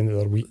he's meaning that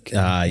they're weak.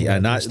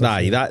 And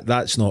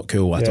that's not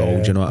cool at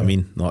all. Do you know what I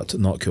mean? Not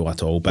cool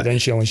at all. But then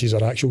she unleashes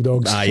her actual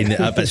dogs. And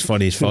that bit's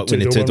funny as fuck when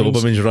the two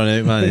Dobermans run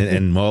out, man,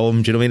 and maul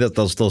them. Do you know what I mean?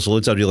 There's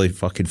loads of really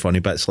fucking funny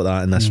bits like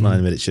that in this,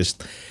 man, where it's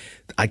just,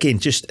 again,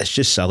 it's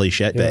just silly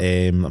shit. But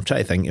I'm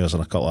trying to think, there was a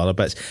couple of other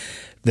bits.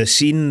 The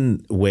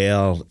scene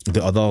where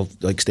the other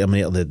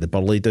exterminator, the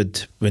burly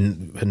dude,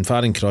 when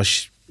Farron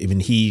Crush, when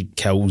he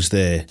kills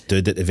the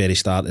dude at the very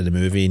start of the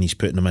movie and he's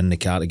putting him in the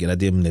car to get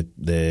rid of him,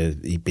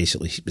 he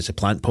basically, it's a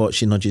plant pot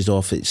she nudges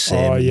off. It's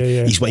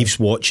his wife's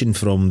watching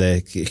from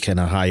the kind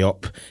of high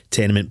up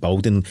tenement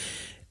building,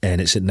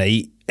 and it's at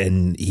night,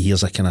 and he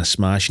hears a kind of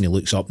smash, and he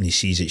looks up and he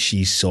sees that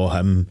she saw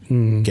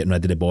him getting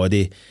rid of the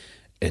body.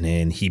 And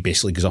then he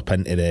basically goes up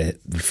into the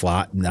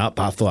flat, and I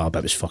thought that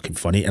bit was fucking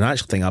funny. And I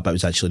actually think that bit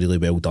was actually really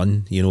well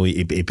done. You know,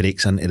 he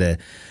breaks into the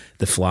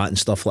flat and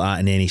stuff like that,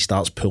 and then he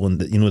starts pulling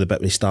the bit where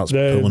he starts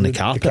pulling the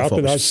carpet.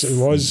 It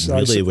was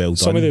really well done.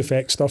 Some of the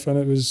effects stuff in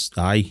it was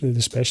the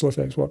special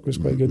effects work was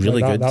quite good.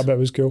 Really good. That bit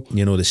was cool.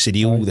 You know, the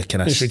surreal, the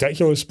kind of, it's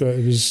ridiculous, but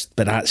it was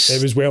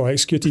well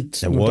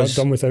executed. It was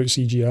done without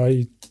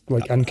CGI,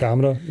 like in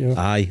camera. You know.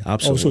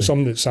 Absolutely. Also,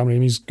 something that Sam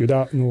Raimi's good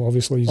at. You know,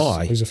 obviously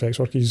his effects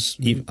work. He's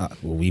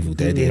Evil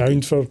Dead,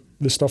 renowned for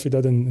the stuff he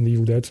did in the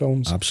Evil Dead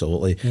films.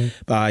 Absolutely.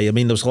 But I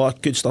mean, there was a lot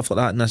of good stuff like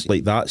that in this.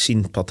 Like that scene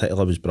in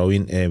particular was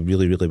brilliant.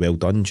 Really, really well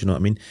done. Do you know what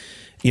I mean?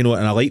 You know,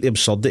 and I like the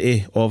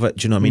absurdity of it.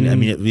 Do you know what I mean? I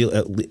mean,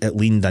 it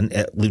leaned in,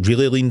 it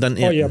really leaned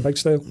into it. Oh yeah, big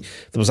style.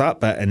 There was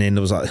that bit, and then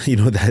there was that, you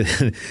know,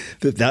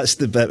 that's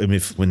the bit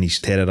when he's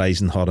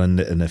terrorising her in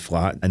the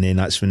flat, and then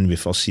that's when we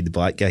first see the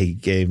black guy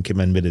come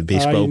in with the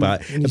baseball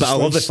bat. But I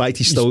love the fact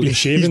he's been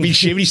shaving,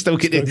 he's still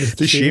getting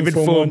the shaving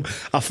foam.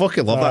 I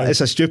fucking love that.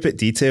 It's a stupid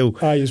detail.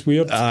 It's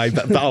weird.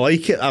 But I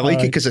like it. I like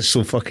it because it's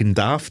so fucking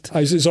daft.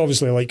 It's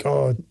obviously like,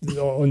 on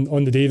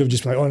the day they'll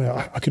just be like, no,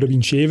 I could have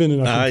been shaving,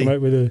 and I could come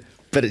out with the.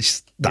 But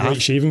it's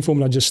right shaving foam,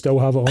 and I just still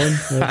have it on.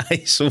 Yeah.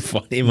 It's so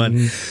funny,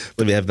 man.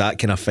 When we have that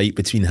kind of fight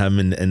between him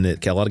and the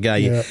killer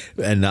guy,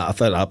 and I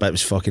thought that bit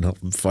was fucking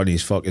funny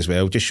as fuck as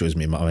well. Just shows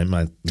me my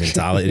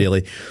mentality,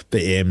 really.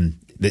 But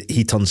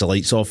he turns the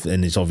lights off,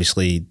 and he's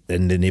obviously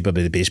in the neighbour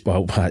with the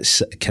baseball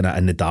bats, kind of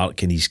in the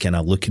dark, and he's kind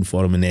of looking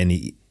for him, and then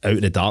he out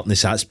of the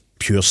darkness. That's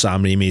pure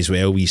Sam Raimi as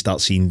well. We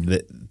start seeing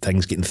that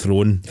things getting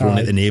thrown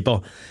at the neighbour.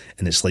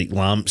 And it's like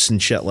lamps and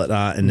shit like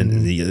that, and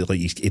then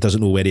he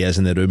doesn't know where he is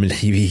in the room, and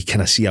he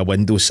kind of see a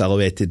window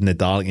silhouetted in the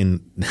dark, and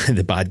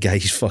the bad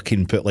guy's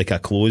fucking put like a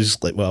clothes,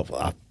 like one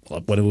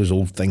of those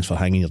old things for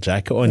hanging your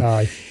jacket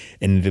on.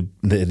 And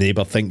the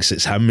neighbour thinks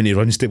it's him, and he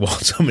runs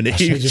towards him, and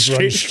he just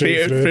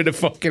straight out through the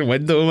fucking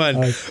window,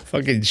 man.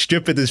 Fucking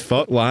stupid as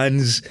fuck.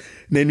 Lands.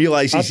 And then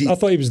realises I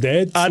thought he was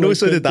dead. I know, like,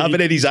 so did that, but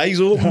then his eyes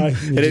open,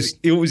 and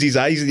he opens his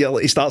eyes, and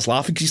he starts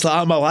laughing because he's like,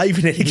 I'm alive,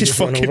 and then he just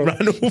fucking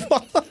ran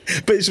over.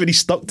 But it's when he's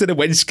stuck to the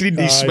windscreen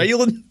and he's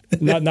smiling.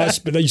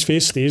 But his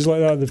face stays like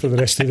that for the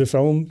rest of the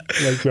film.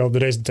 Like, well, the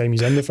rest of the time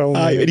he's in the film.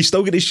 And he's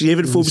still got his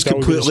shaving foams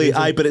completely.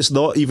 But it's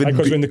not even.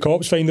 Because when the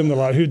cops find him, they're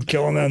like, who'd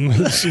kill him then?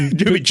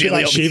 With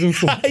jelly up shaving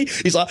foam.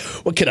 He's like,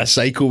 what kind of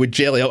psycho would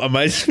jelly up a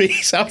man's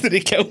face after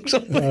he kills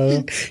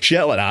him?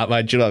 Shit like that,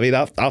 man. Do you know what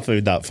I mean? I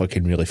found that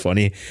fucking really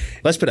funny.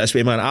 Let's put it this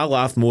way, man. I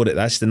laughed more at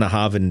this than I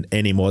have in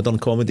any modern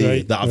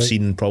comedy that I've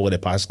seen in probably the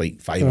past like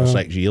 5 or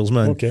 6 years,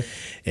 man. Okay.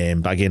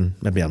 But again,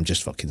 maybe I'm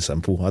just fucking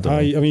simple. I don't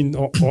know. I mean,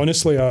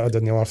 honestly, I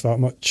didn't laugh that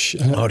much.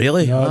 Oh,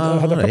 really? No, I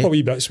had a couple of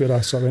wee bits where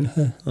I sort of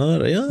went, all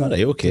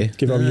right, okay.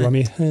 Give it a wee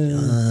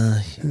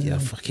whammy. Yeah,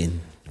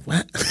 fucking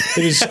what?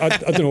 It was, I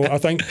don't know, I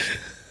think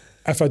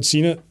if I'd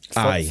seen it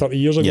 30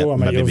 years ago, I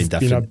might have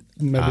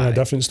been a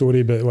different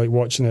story, but like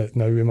watching it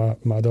now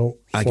with my adult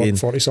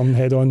 40-something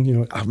head on, you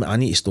know. I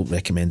need to stop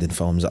recommending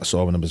films that I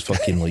saw when I was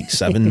fucking like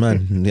 7,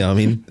 man. You know what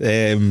I mean?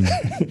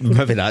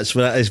 Maybe that's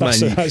what it is,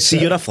 man. See,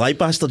 you're a fly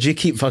bastard. You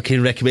keep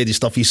fucking recommending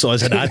stuff you saw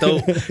as an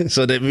adult,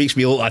 so that makes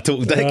me look like a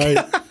total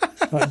dick.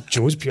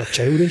 Joe's pure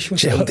childish.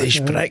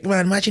 Childish prick,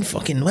 man. Imagine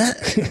fucking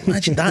what?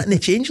 Imagine that. And the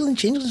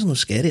Changeling's not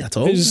scary at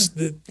all.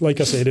 Like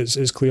I said,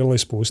 it's clearly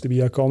supposed to be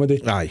a comedy.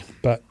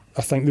 But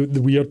I think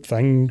the weird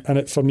thing in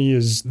it for me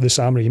is the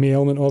Sam Raimi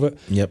element of it.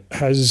 Yep.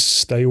 His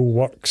style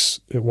works.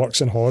 It works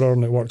in horror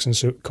and it works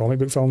in comic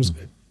book films.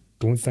 I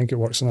don't think it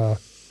works in a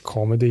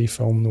comedy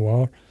film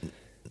noir.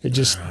 It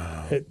just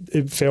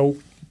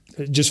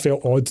it just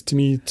felt odd to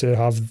me to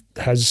have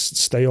his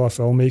style of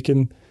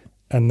filmmaking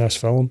in this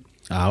film.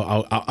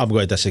 I'm going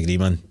to disagree,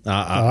 man.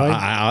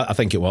 I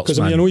think it works. Because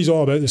I know he's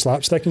all about the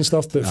slapstick and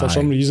stuff, but for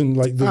some reason,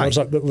 like there's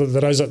a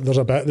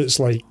bit that's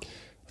like,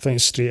 I think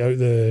it's straight out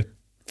the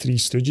Three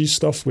Stooges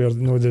stuff, where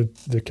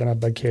the kind of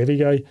big heavy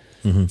guy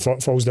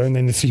falls down,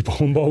 then the 3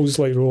 bowling balls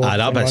like roll.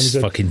 That bit's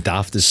fucking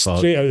daft as fuck.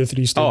 Straight out of the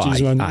Three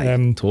Stooges,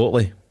 man.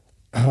 Totally.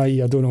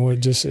 I don't know.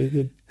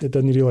 It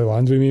didn't really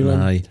land with me,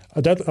 man.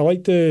 I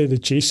liked the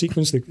chase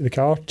sequence, the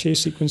car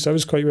chase sequence. That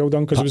was quite well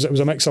done because it was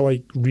a mix of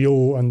like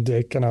real and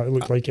kind of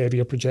looked like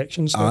heavier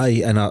projection stuff.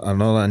 And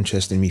another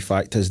interesting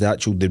fact is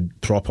the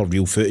proper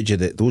real footage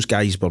of those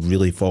guys were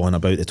really falling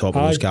about the top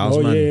of those cars,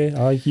 man.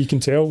 Yeah, you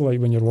can tell like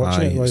when you're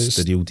watching it. Like, it's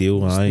the real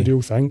deal. It's the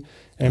real thing.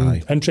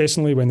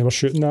 Interestingly, when they were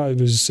shooting that, it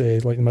was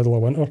like the middle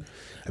of winter.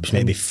 It was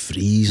maybe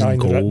freezing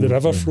cold. The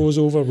river froze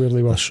over where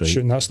they were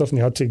shooting that stuff, and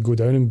they had to go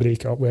down and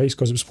break up with ice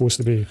because it was supposed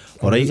to be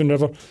a moving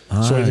river.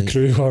 So the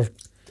crew were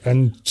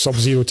in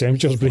sub-zero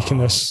temperatures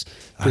breaking ice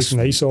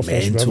off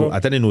this river.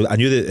 I didn't know. I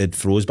knew that it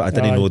froze, but I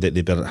didn't know that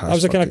they built it. That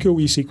was a kind of cool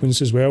wee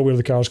sequence as well, where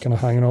the car's kind of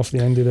hanging off the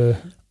end of the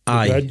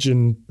bridge,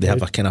 and they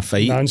have a kind of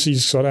fight.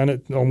 Nancy's sort of in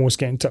it, almost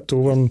getting tipped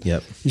over, and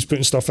he's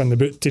putting stuff in the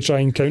boot to try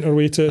and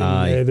counterweight it.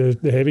 And,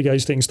 the heavy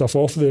guy's taking stuff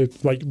off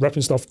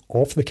ripping stuff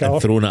off the car,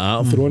 and throwing it at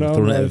him,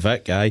 throwing it at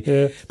Vic guy.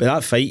 Yeah. But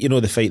that fight,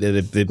 the fight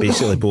that they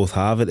basically both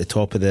have at the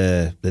top of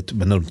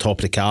when they're on top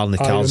of the car and the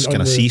car's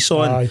kind of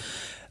seesawing.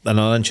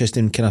 Another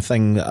interesting kind of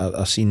thing that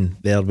I seen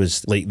there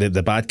was like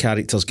the bad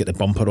characters get the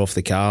bumper off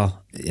the car,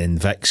 and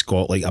Vic's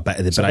got like a bit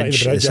of the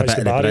bridge. It's a bit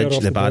of the bridge,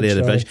 the barrier of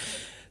the bridge.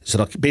 So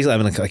they're basically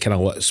having a kind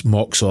of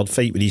mock sword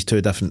fight with these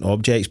two different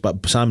objects, but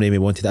Sam Raimi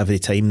wanted every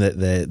time that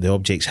the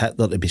objects hit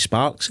there to be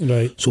sparks.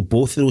 Right. So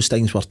both of those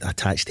things were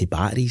attached to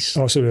batteries.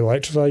 Oh, so they were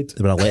electrified?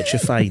 They were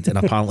electrified, and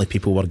apparently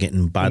people were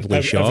getting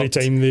badly shocked.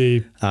 Every time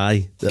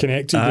they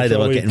connected, they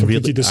were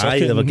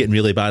getting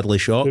really badly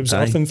shocked. It was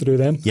nothing through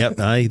them. Yep,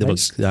 they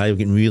were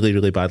getting really,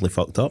 really badly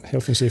fucked up.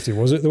 Health and safety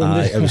was it, though?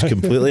 It was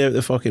completely out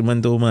the fucking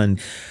window, man.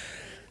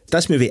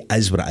 this movie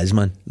is what it is,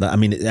 man. You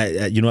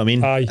know what I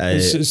mean? Aye, I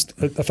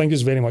think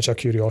it's very much a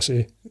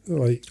curiosity.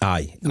 Like,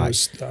 aye. I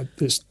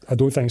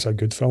don't think it's a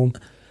good film.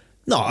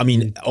 No, I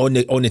mean, on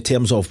the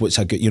terms of what's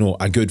a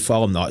good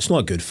film. No, it's not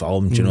a good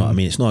film. Do you know what I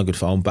mean? It's not a good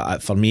film.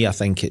 But for me, I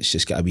think it's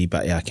just got a wee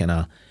bit of a kind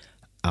of.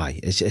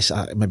 It's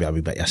maybe a wee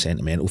bit of a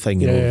sentimental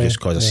thing, just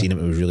because I seen it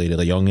when I was really,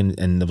 really young,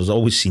 and there was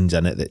always scenes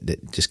in it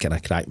that just kind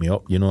of cracked me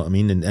up, you know what I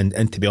mean?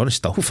 And to be honest,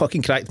 still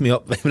fucking cracked me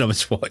up when I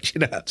was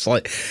watching it. It's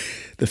like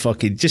the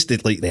fucking, just the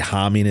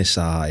hamminess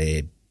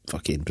of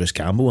fucking Bruce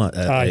Campbell, all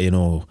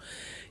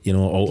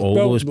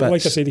those bits.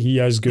 Like I said, he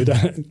is good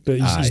at it, but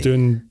he's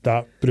doing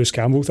that Bruce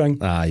Campbell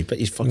thing. Aye, but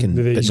he's fucking,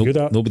 good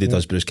at. Nobody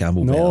does Bruce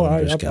Campbell better than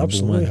Bruce Campbell,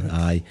 absolutely. man.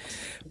 Aye.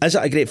 Is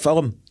it a great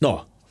film?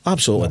 No,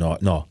 absolutely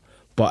not, no.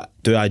 But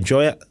do I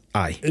enjoy it?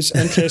 Aye. It's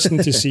interesting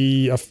to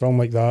see a film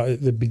like that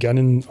at the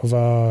beginning of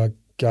a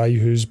guy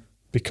who's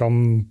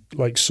become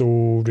like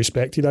so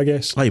respected, I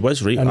guess. He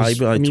was right.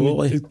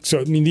 Totally.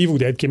 So The Evil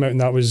Dead came out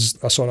and that was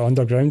a sort of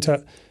underground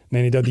hit. And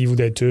then he did Evil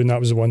Dead 2 and that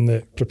was the one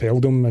that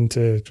propelled him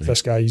into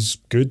this guy's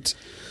good.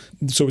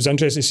 So it was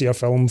interesting to see a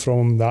film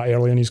from that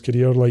early in his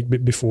career, like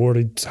before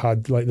he'd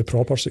had like the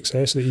proper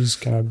success that he's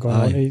kind of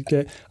gone on to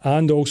get,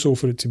 and also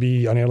for it to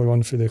be an early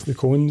one for the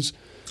Coens.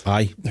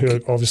 Aye.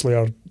 Who obviously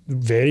are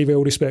very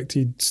well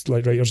respected,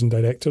 like writers and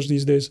directors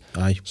these days.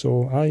 Aye.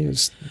 So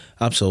it's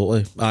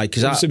absolutely. Aye,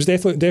 because it was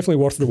definitely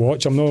worth the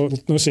watch. I'm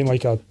not saying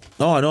like a.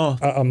 No, I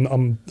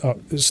know.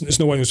 It's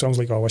no one who sounds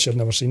like, I wish I'd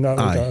never seen that.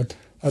 Like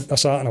I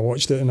sat and I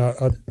watched it and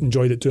I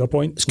enjoyed it to a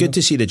point. It's good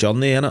to see the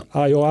journey in it.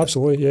 Aye,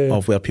 absolutely, yeah.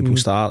 Of where people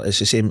start. It's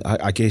the same.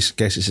 I guess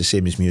it's the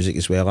same as music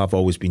as well. I've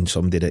always been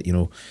somebody that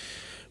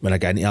when I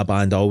get into a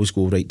band, I always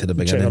go right to the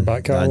beginning.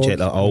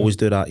 I always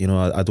do that.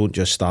 I don't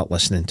just start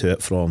listening to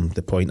it from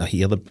the point I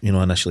hear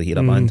initially hear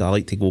a band. I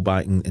like to go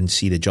back and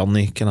see the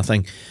journey kind of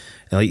thing.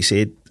 And like you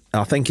said,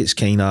 I think it's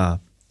kind of,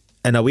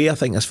 in a way, I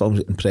think this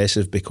film's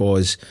impressive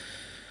because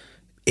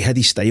he had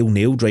his style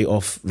nailed right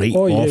off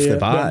the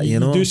bat. You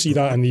do see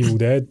that in Evil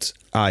Dead.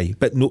 Aye,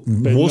 but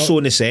more so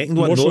in the second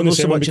one. Not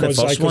so much in the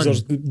first one.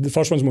 The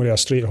first one's more of a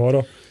straight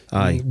horror.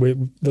 Aye.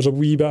 There's a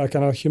wee bit of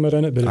kind of humour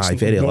in it, but it's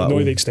not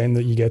to the extent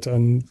that you get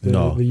in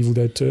the Evil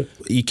Dead 2.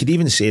 You could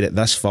even say that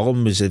this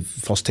film was the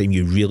first time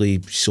you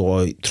really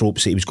saw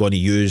tropes that he was going to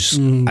use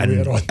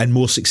in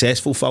more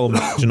successful films.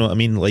 Do you know what I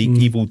mean? Like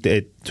Evil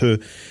Dead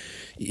 2.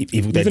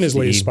 Even as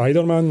late as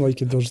Spider-Man, like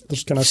there's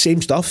kind of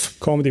same stuff,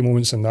 comedy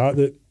moments in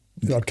that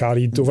are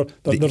carried over.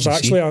 There's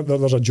actually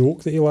there's a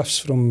joke that he lifts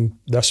from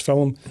this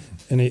film,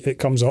 and it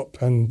comes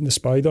up in the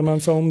Spider-Man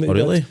film. That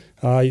really?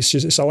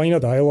 It's a line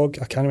of dialogue.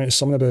 I can't remember. It's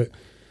something about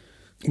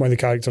one of the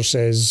characters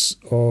says,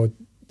 how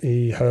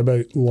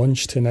about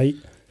lunch tonight?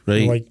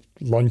 Right. Like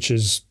lunch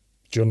is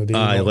during the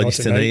day. Lunch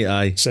tonight.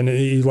 Aye. So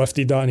he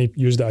lifted that and he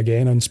used it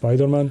again in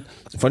Spider-Man.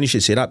 It's funny you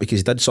should say that because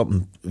he did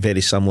something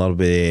very similar.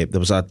 There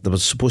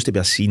was supposed to be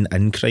a scene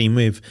in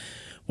Crimewave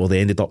where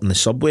they ended up in the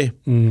subway,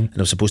 and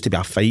there was supposed to be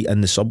a fight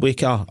in the subway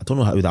car. I don't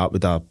know how that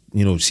would have,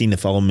 seen the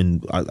film,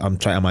 and I'm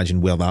trying to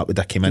imagine where that would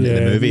have come into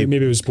the movie.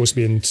 Maybe it was supposed to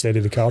be instead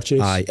of the car chase.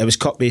 Aye, it was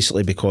cut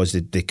basically because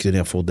they couldn't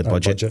afford the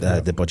budget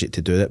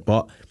to do it.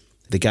 But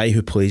the guy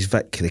who plays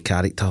Vic, the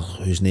character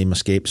whose name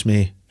escapes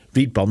me,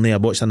 Reed Birney, I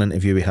watched an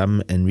interview with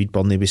him, and Reed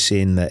Birney was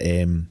saying that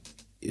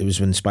it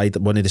was when I think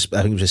it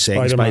was the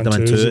second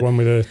Spider-Man 2, the one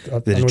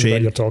with the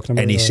train, you're talking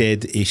about, and he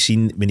said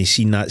when he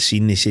seen that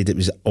scene, he said it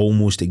was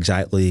almost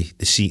exactly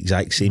the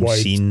exact same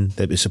scene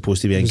that was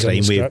supposed to be in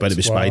Crimewave, but it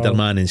was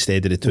Spider-Man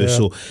instead of the two.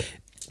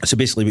 So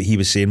basically what he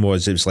was saying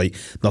was it was like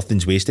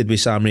nothing's wasted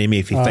with Sam Raimi.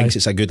 If he thinks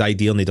it's a good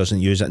idea and he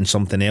doesn't use it in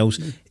something else,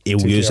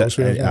 he'll use it.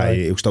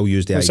 He'll still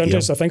use the idea.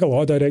 Interesting. I think a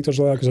lot of directors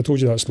like that, because I told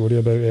you that story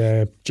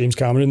about James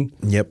Cameron.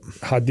 Yep.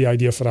 Had the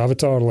idea for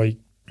Avatar like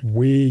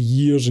way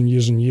years and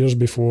years and years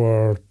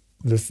before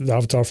the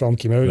Avatar film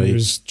came out. Right. He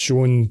was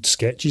showing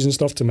sketches and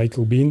stuff to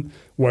Michael Biehn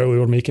while they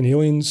were making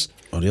Aliens.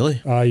 Oh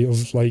really?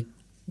 Of like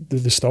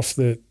the stuff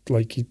that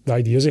like the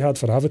ideas he had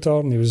for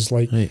Avatar, and he was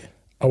like, right,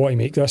 I want to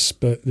make this,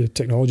 but the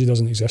technology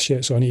doesn't exist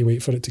yet, so I need to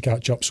wait for it to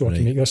catch up so I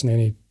can make this.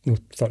 And then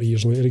 30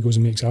 years later, he goes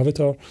and makes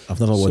Avatar. I've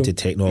never wanted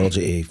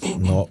technology to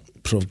not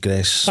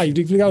progress.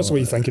 Regardless of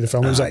what you think of the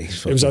film,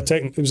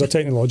 it was a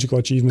technological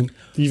achievement,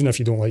 even if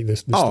you don't like the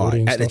story.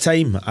 And at the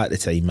time,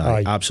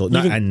 absolutely.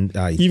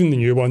 Even the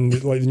new one,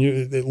 like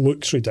it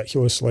looks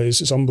ridiculous. Like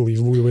it's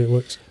unbelievable the way it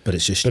looks. But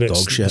it's just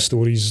dog shit. The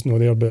story's not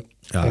there. But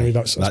anyway,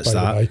 that's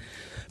that.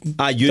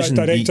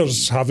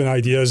 Directors having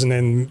ideas and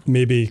then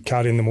maybe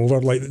carrying them over.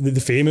 Like the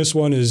famous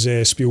one is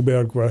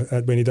Spielberg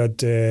when he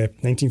did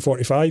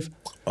 1945.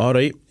 All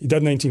right. He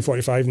did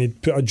 1945 and he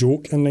put a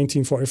joke in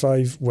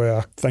 1945 with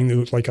a thing that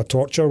looked like a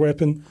torture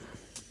weapon,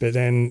 but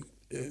then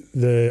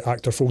the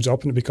actor folds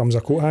up and it becomes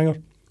a coat hanger.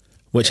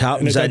 Which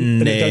happens in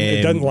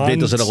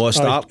Raiders of the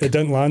Lost Ark. It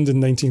didn't land in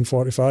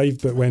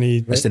 1945, but when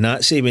he... It's the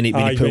Nazi, when he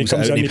pulls it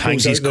out and he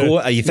hangs his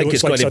coat. You think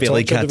it's going to be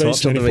like a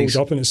torture device? He folds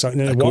up and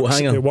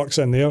it works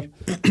in there.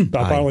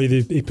 But apparently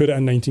he put it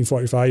in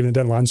 1945 and it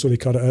didn't land, so they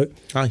cut it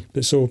out.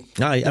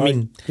 I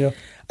mean,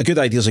 a good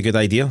idea is a good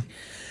idea.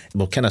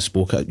 we've kind of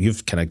spoke it.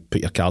 You've kind of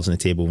put your cards on the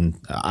table, and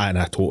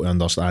I totally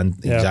understand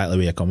exactly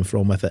where you're coming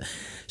from with it.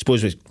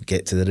 Suppose we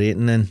get to the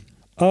rating then.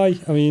 Aye,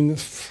 I mean,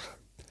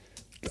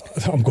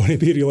 I'm going to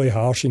be really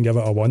harsh and give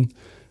it a 1.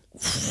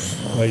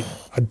 Like,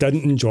 I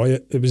didn't enjoy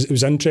it. It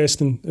was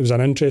interesting. It was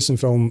an interesting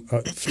film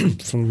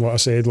from what I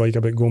said, like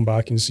about going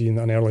back and seeing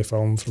an early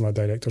film from a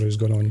director who's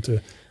gone on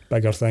to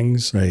bigger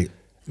things. Right.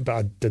 But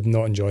I did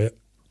not enjoy it.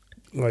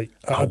 Like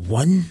a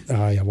 1?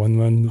 Aye, a 1,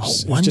 man.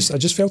 It one? was I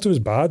just felt it was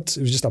bad.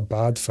 It was just a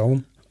bad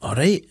film. All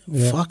right.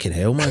 Yeah. Fucking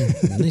hell, man.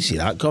 I didn't see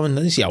that coming.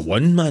 I didn't see a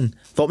 1, man.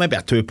 Thought maybe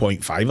a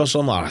 2.5 or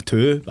something, or a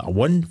 2, but a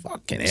 1.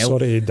 Fucking hell.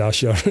 Sorry to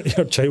dash your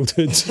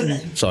childhood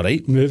It's all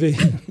right. movie.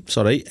 It's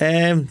all right.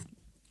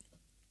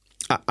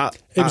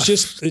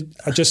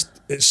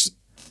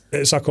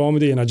 It's a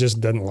comedy, and I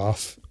just didn't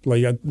laugh.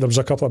 Like, there was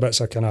a couple of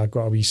bits I kind of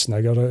got a wee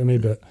snigger out of me,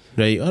 but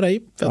right, all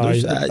right.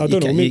 I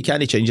don't know. You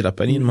can't change your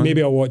opinion, man.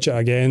 Maybe I'll watch it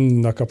again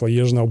in a couple of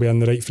years, and I'll be in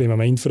the right frame of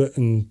mind for it,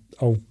 and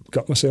I'll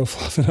gut myself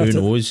laughing at it.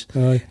 Who knows?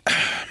 Aye.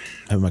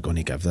 How am I going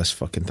to give this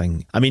fucking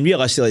thing? I mean,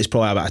 realistically, it's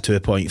probably about a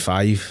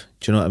 2.5.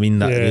 Do you know what I mean?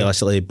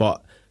 Realistically,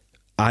 but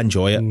I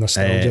enjoy it.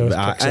 Nostalgia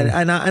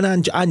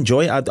I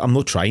enjoy it. I'm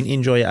not trying to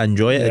enjoy it. I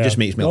enjoy it. It just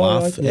makes me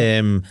laugh.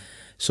 Right,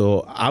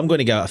 so I'm going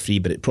to give it a 3,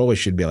 but it probably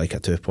should be like a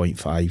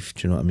 2.5.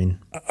 Do you know what I mean?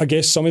 I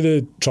guess some of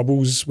the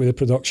troubles with the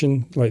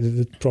production, like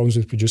the problems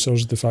with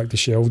producers, the fact they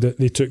shelved it,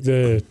 they took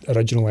the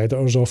original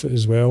editors off it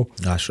as well.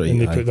 That's right.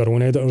 And they put their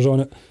own editors on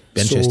it. Be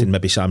interesting,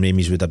 maybe Sam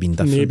Raimi's would have been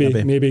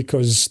different. Maybe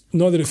because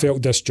not that it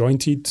felt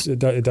disjointed, it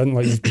didn't,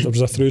 like there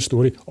was a through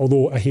story.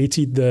 Although I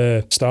hated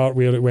the start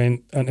where it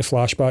went into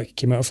flashback,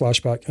 came out of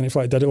flashback, and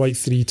I did it like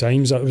 3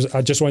 times.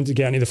 I just wanted to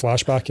get into the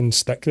flashback and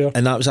stick there.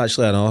 And that was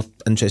actually another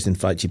interesting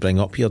fact you bring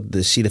up here. All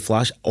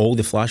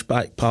the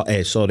flashback part.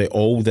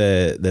 All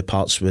the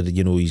parts where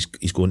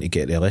he's going to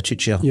get the electric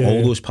chair. Yeah,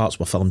 all those parts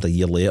were filmed a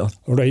year later.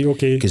 Right,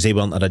 okay. Because they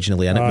weren't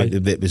originally in Aye.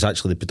 it. It was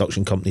actually the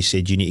production company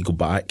said you need to go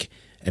back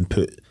and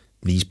put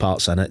these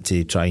parts in it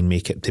to try and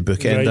make it to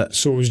bookend it.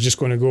 So it was just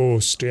going to go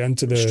straight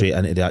into the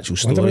actual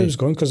story. I wonder where it was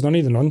going, because none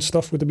of the nun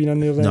stuff would have been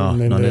in there then. No,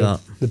 and then none of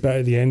that. The bit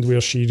at the end where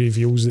she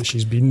reveals that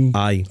she's been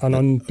a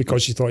nun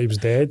because she thought he was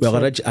dead. Well,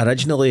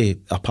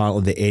 originally,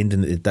 apparently the ending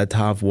that they did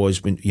have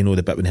was when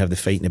the bit when they have the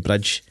fight in the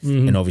bridge,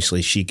 and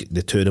obviously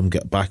the two of them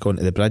get back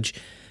onto the bridge.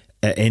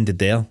 It ended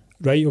there.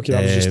 Right, okay,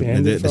 that was just the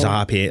end. There's a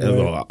happy,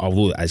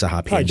 although it is a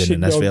happy ending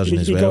in this version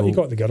as well. He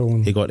got the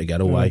girl. He got the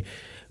girl, why?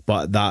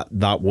 But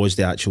that was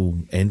the actual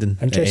ending.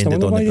 Interesting. It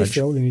ended I wonder on why the they bridge.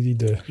 felt they needed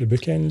the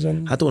bookends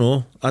in. I don't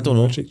know.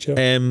 Electric chair.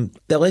 The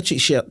electric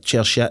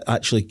chair shit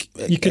actually.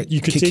 You could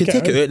take it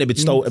out, and it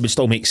would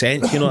still make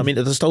sense. You know what I mean?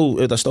 It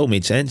would have still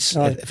made sense.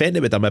 Aye. If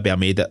anything would have maybe I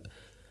made it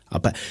a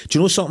bit. Do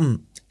you know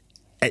something?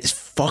 It's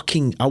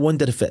fucking. I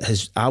wonder if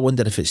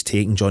it's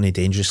taking Johnny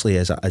Dangerously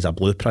as a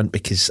blueprint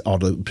or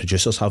the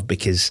producers have,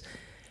 because.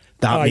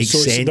 That makes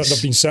sense.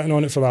 They've been sitting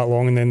on it for that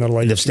long, and then they're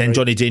like, they've then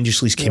Johnny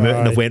Dangerously's came out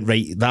and they've went,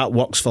 right, that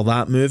works for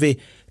that movie.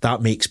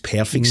 That makes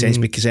perfect sense,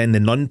 because then the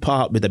nun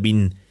part would have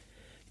been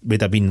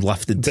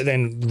lifted. But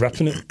then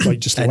ripping it, like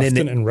just lifting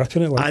it and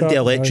ripping it like and that. the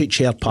electric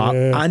chair part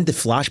and the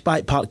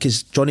flashback part,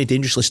 because Johnny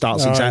Dangerously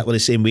starts exactly the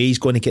same way. He's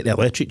going to get the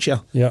electric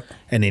chair. Yeah.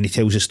 And then he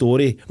tells a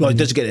story. Well, he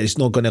doesn't get it. It's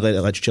not going to let the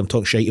electric chair. I'm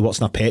talking shit. He works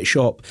in a pet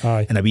shop.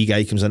 And a wee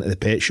guy comes into the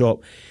pet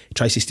shop. He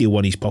tries to steal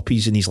one of his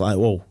puppies, and he's like,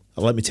 whoa,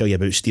 let me tell you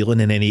about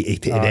stealing. And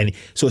then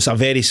so it's a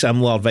very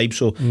similar vibe.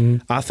 So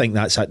I think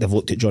that's it. They've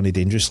looked at Johnny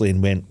Dangerously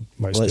and went,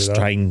 let's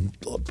try and,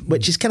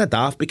 which is kind of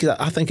daft, because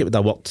I think it would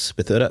have worked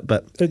without it.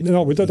 But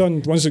no, we'd have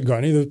done, once it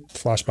got into the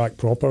flashback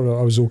proper,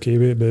 I was okay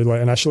with it. But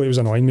like initially it was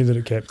annoying me that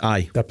it kept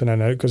dipping in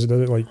and out, because it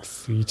did it like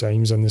 3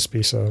 times in the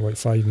space of like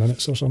 5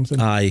 minutes or something.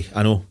 I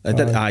know. It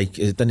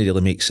didn't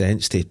really make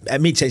sense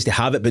it made sense to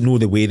have it, but no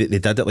the way that they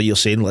did it, like you're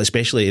saying, like,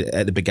 especially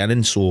at the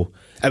beginning. So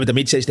it would have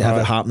made sense to have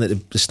it happen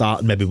at the start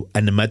and maybe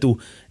in the middle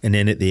and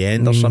then at the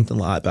end or something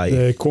like that. But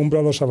the Coen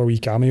brothers have a wee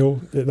cameo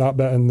at that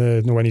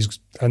bit when he's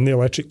in the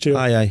electric chair.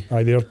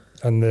 Aye, they're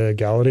in the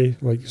gallery,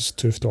 like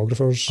 2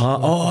 photographers.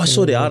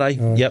 So they are.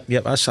 Yep.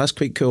 That's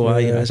quite cool.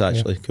 That's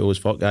actually cool as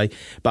fuck. But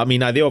I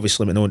mean, they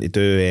obviously went on to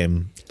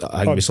do.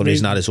 I think it was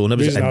Raising Arizona,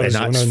 and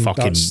that's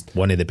fucking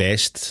one of the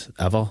best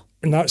ever.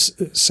 And that's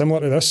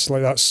similar to this.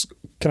 Like, that's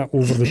kind of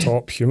over the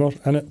top humour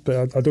in it,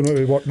 but I don't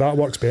know, that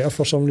works better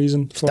for some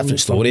reason.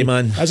 Different story,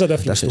 man. It's a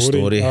different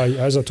story. Aye, it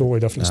is a totally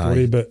different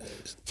story, but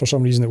for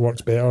some reason it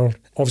works better.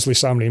 Obviously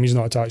Sam Raimi's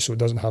not attached, so it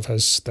doesn't have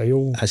his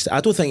style.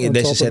 I don't think you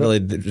necessarily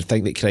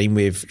think that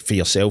Crimewave for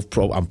yourself,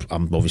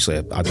 I'm obviously,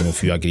 I don't know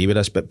if you agree with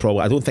this, but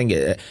probably I don't think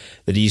the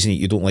reason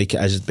you don't like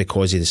it is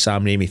because of the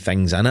Sam Raimi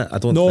things in it. I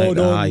don't think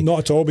not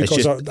at all,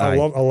 because I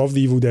love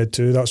The Evil Dead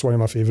 2. That's one of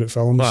my favourite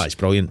films. It's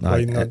brilliant.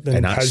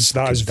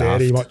 That is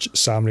very much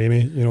Sam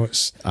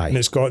Raimi, and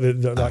it's got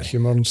that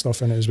humour and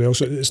stuff in it as well.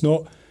 So it's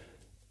not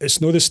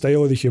the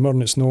style of the humour,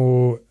 and it's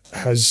no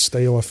his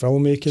style of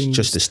filmmaking. It's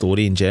just the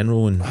story in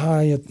general. And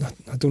I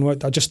don't know.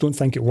 I just don't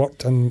think it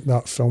worked in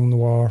that film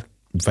noir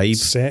vibe.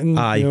 setting.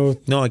 Aye. You know?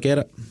 No, I get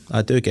it.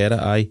 I do get it.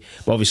 Aye.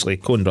 Well, obviously,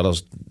 Coen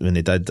Brothers, when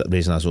they did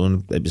Raising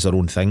Arizona, it was their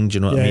own thing. Do you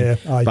know what I mean? Yeah,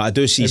 aye. But I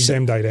do see. It was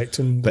them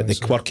directing. But the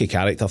quirky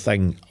character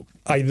thing.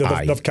 Aye,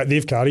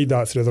 they've carried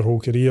that through their whole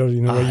career.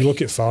 You know, like you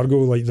look at Fargo,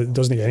 like it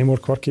doesn't get any more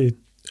quirky.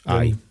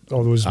 Aye.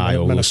 All those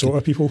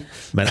Minnesota people.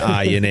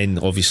 Aye, and then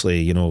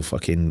obviously, you know,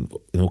 fucking,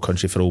 you know,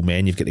 Country for Old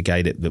Men, you've got the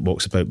guy that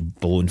walks about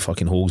blowing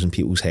fucking holes in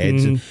people's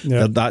heads. And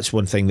that's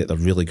one thing that they're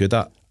really good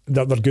at.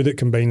 They're good at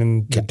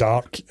combining the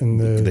dark and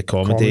the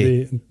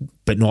comedy,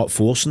 but not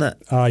forcing it.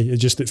 Aye,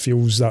 it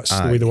feels that's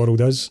the way the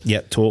world is.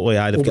 Yep, totally.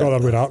 Aye, Brother,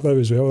 Where Art Thou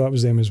as well, that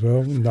was them as well.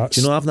 And that's,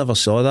 do you know, I've never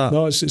saw that.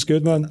 No, it's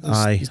good, man.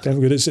 It's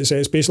definitely good.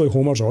 It's basically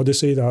Homer's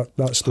Odyssey,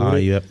 that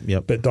story. Aye,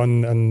 yep. But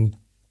done in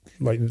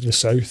like the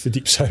South, the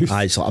deep South.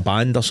 Aye, it's like a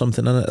band or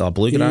something in it, a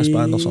bluegrass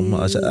band or something.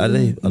 Is it? Are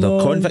they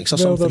convicts or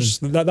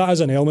something? That is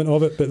an element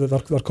of it, but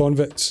they're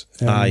convicts.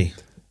 Aye.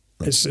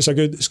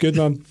 It's good,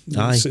 man.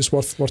 It's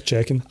worth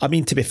checking. I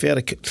mean, to be fair,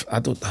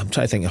 I'm trying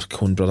to think of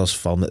Coen Brothers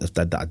film that they've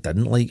did that I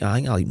didn't like. I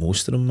think I like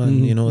most of them,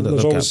 man. You know,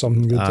 there's always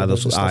something good.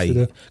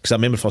 Because I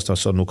remember first time I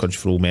saw No Country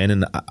for Old Men,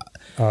 and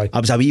I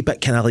was a wee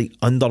bit kind of like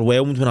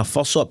underwhelmed when I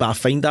first saw it. But I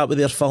find that with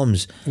their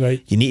films,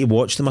 right, you need to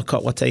watch them a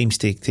couple of times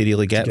to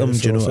really get them.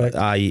 Do you know? But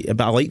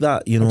I like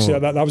that. You know, actually,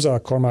 that was a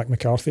Cormac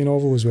McCarthy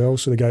novel as well.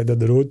 So the guy that did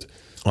The Road.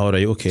 All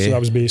right, okay. So that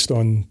was based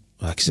on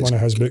one of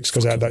his books,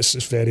 because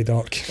it's very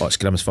dark. Oh, it's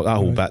grim as fuck. That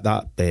whole bit,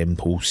 that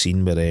whole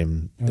scene where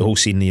the whole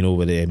scene, you know,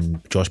 where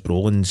Josh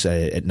Brolin's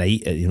at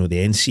night, you know, the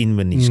end scene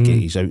when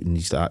he's out and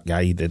he's that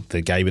guy,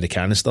 the guy with the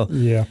canister.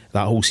 Yeah,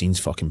 that whole scene's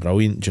fucking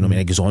brilliant. Do you know what I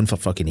mean? It goes on for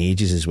fucking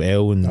ages as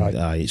well, and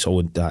it's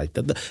all.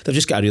 They've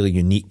just got a really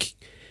unique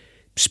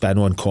spin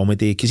on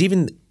comedy, because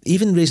even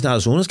Raising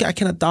Arizona's got a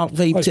kind of dark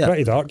vibe to it. It's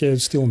pretty dark, yeah.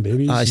 Stealing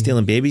babies.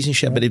 Stealing babies and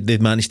shit, but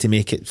they've managed to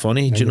make it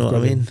funny. Do you know what I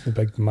mean? The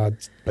big mad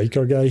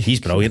biker guy.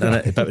 He's brilliant in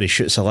it. The bit where he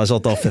shoots a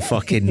lizard off the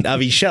fucking. I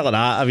mean, shit like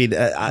that. I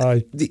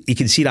mean, you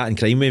can see that in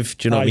Crimewave.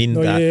 Do you know what I mean?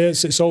 No, yeah,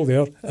 it's all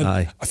there.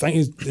 I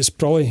think it's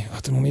probably, I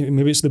don't know,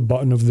 maybe it's the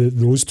button of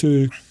those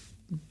two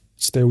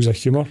styles of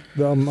humour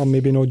that I'm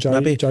maybe not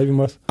jiving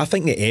with. I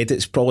think the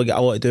edit's probably got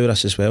a lot to do with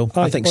this as well.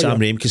 I think Sam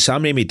Raimi, because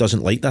Sam Raimi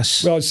doesn't like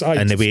this. Well,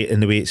 in the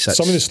way it sits.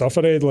 Some of the stuff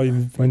I read, like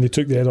when they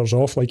took the editors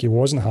off, like he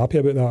wasn't happy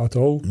about that at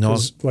all. No,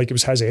 like it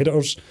was his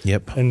editors.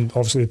 Yep. And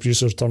obviously the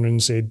producers turned around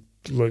and said,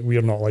 "Look,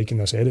 we're not liking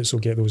this edit, so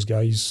get those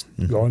guys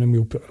gone, and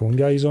we'll put our own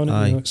guys on it."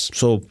 Aye. You know,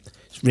 so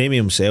Raimi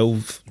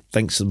himself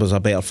thinks there was a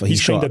better film.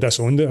 He's kind of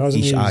disowned it,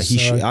 hasn't he?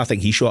 I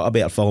think he shot a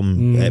better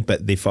film,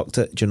 but they fucked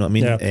it. Do you know what I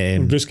mean? Yeah.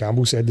 Bruce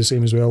Campbell said the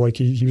same as well. Like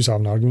he was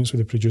having arguments with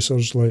the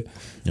producers, like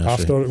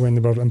after when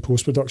they were in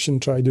post production,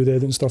 trying to do the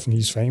edit and stuff, and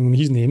he's fine. When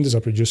he's named as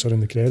a producer in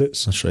the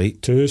credits, that's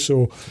right too.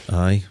 So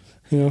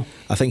yeah,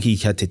 I think he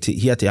had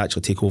to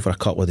actually take over a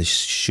couple of the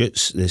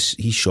shoots.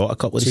 He shot a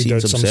couple of the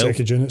scenes himself. Some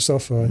second unit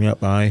stuff.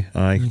 Yep, aye.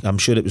 I'm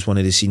sure it was one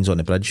of the scenes on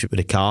the bridge with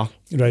the car.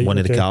 Right, one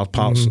of the car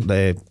parts,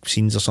 the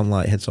scenes or something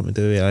like that had something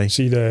to do with it. Aye.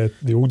 See the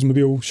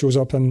Oldsmobile shows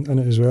up in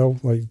it as well,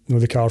 like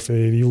the car for the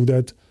Evil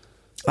Dead.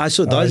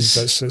 So it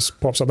does. It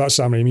pops up. That's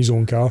Sam Raimi's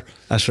own car.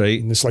 That's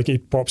right. And it's like he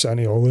pops it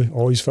into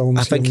all his films.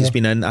 I think it's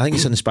been in. I think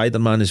it's in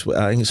Spider-Man as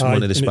well. I think it's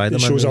one of the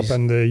Spider-Man. It shows up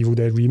in the Evil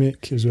Dead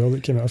remake as well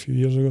that came out a few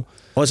years ago.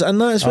 Oh, is it in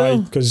that as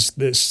well? Because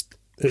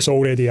it's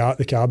already at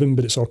the cabin,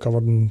 but it's all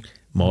covered in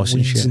moss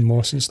and shit. And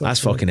moss and stuff. That's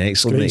fucking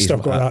excellent. He's still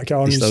got that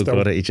car. He's still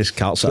got it. He just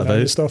carts it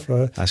about. Stuff,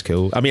 That's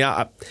cool. I mean,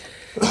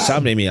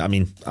 Sam Raimi, I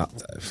mean,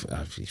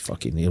 he's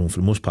fucking, you know, for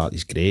the most part,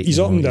 he's great. He's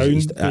up and down.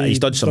 He's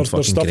done some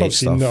fucking stuff great I've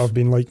seen that I've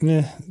been like,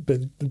 meh,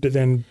 but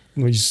then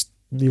he's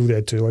The Evil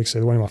Dead 2, like I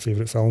said, one of my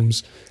favourite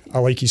films. I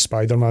like his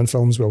Spider-Man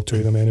films, well, two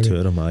of them anyway. Two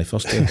of them, aye,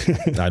 first two.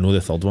 I know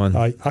the third one.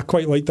 I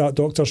quite like that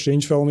Doctor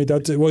Strange film he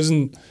did.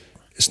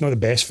 It's not the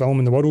best film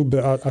in the world,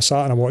 but I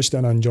sat and I watched it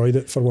and I enjoyed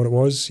it for what it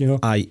was, you know.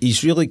 Aye,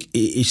 he's really,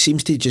 he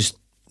seems to just,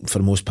 for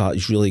the most part,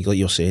 he's really, like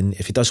you're saying,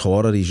 if he does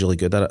horror, he's really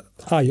good at it.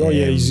 Aye,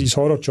 his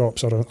horror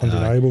chops are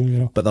undeniable, you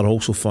know. But they're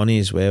also funny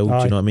as well, do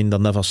you know what I mean? They're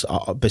never,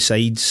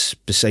 besides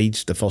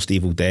the first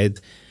Evil Dead,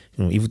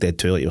 you know, Evil Dead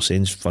 2, like you're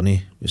saying, is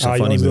funny. It's a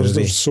funny movie.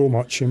 There's so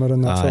much humour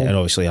in that film. And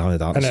obviously Army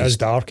Dance. And it is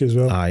dark as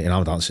well. Aye, and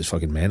Army Dance is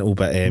fucking mental,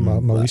 but... my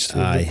least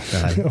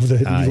of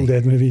the Evil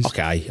Dead movies.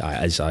 Okay,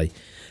 aye, it is, aye.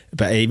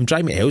 But even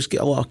Drive Me to Hell's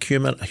got a lot of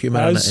humour in it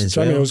as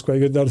well. Drive Me to Hell's quite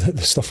good.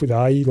 The stuff with the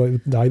eye,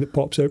 like the eye that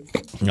pops out.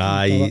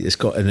 Aye, it's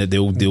got, and the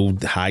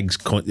old hags,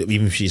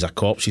 even if she's a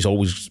cop, she's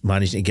always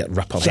managing to get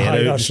rip her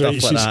hair out and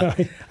stuff like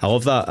that. I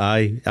love that,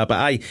 aye. But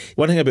aye,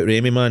 one thing about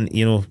Raimi, man,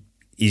 you know,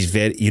 he's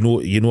very, you know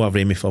a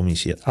Raimi film, you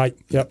see it. Aye,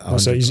 yep,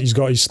 that's it. He's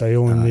got his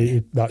style,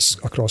 and that's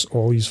across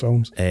all his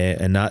films.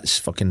 And that's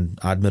fucking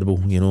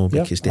admirable, you know,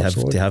 because to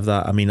have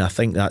that, I mean, I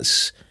think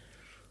that's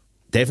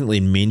definitely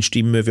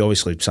mainstream movie.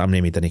 Obviously, Sam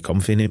Raimi didn't come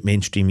from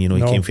mainstream, you know,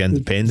 he came from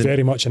independent.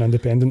 Very much an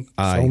independent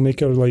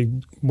filmmaker, like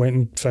went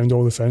and found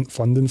all the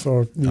funding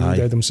for Evil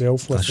Dead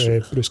himself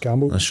with Bruce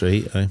Campbell. That's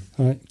right, aye.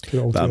 Put it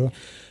all together.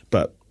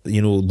 But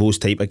those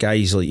type of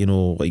guys,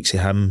 like say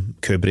him,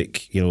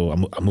 Kubrick,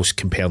 I'm most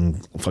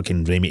comparing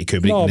fucking Remy to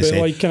Kubrick. No, in the but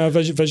sense, like kind of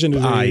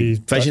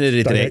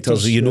visionary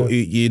directors,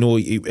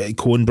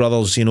 Coen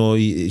brothers,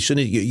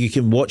 you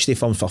can watch the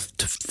film for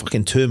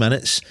fucking 2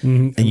 minutes,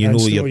 and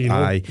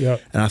And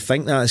and I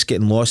think that's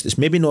getting lost. It's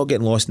maybe not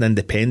getting lost in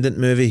independent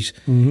movies,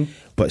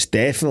 but it's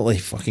definitely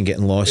fucking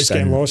getting lost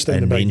in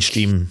the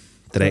mainstream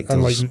directors.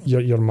 And like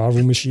your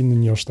Marvel machine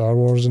and your Star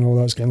Wars and all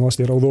that's getting lost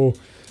there. Although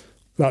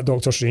that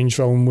Doctor Strange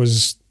film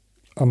was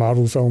a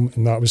Marvel film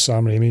and that was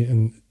Sam Raimi,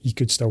 and you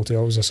could still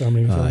tell it was a Sam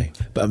Raimi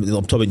film. But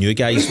I'm talking about new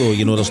guys though,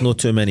 there's not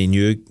too many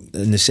new,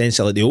 in the sense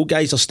that like the old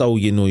guys are still,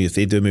 if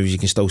they do movies you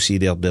can still see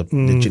their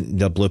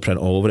blueprint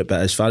all over it, but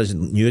as far as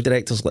new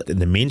directors like in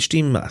the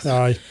mainstream,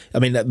 I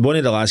mean one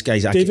of the last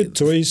guys, David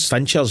Toyes,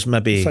 Fincher's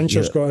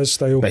got his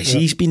style, but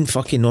he's been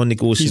fucking on the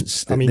go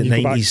since the 90s.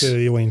 Go back to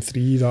Alien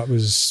 3, that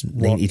was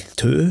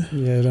 92,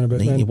 around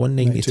about 91,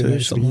 92,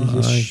 something like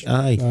that.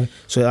 Aye.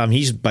 So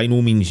he's by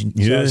no means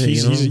new. So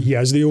he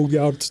is the old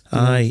guard.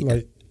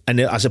 Aye. And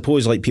I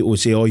suppose like people would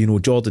say,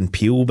 Jordan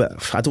Peele,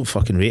 but I don't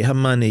fucking rate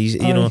him, man. He's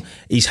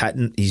he's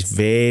hitting. He's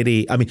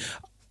very. I mean,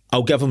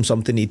 I'll give him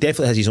something. He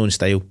definitely has his own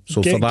style.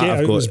 So for that,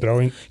 I've got. Was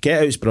brilliant.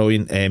 Get Out's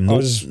brilliant.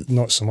 Us,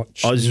 not so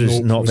much. Us was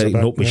not very.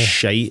 Nope was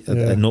shite.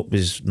 Yeah. Nope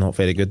was not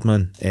very good,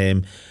 man.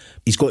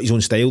 He's got his own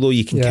style though.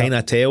 You can kind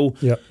of tell.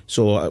 Yeah.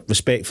 So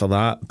respect for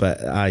that. But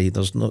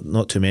there's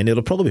not too many.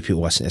 There'll probably be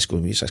people listening to this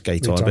going, "What's this guy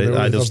talking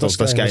about?" There's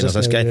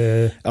this guy.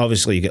 Yeah.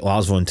 Obviously, you get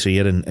Lars von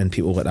Trier and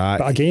people like that.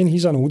 But again,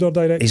 he's an older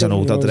director. He's an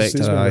older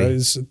director.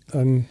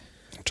 I'm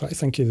trying to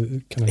think of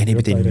kind of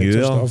anybody directors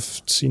newer that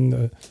I've seen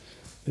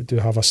that do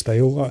have a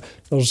style.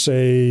 There's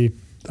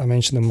I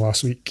mentioned him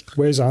last week,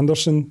 Wes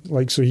Anderson.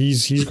 So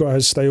he's got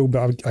his style,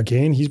 but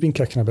again, he's been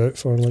kicking about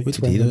for like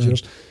 20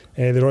 years.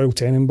 The Royal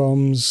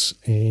Tenenbaums,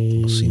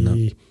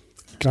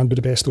 Grand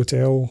Budapest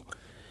Hotel.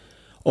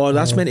 Oh,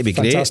 that's meant to be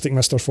Fantastic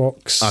great. Mr.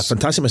 Fox.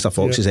 Fantastic Mr.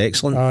 Fox is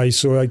excellent.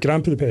 So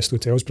Grand Budapest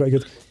Hotel is pretty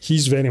good.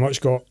 He's very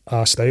much got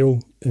a style,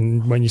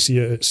 and when you see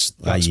it,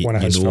 that's one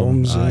of his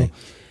films.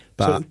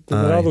 But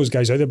there are those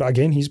guys out there, but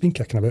again, he's been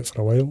kicking about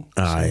for a while.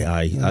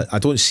 I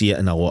don't see it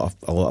in a lot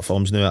of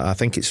films now. I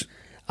think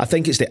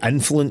it's the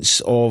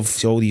influence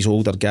of all these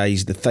older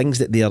guys. The things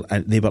that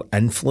they were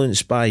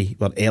influenced by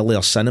were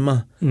earlier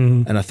cinema,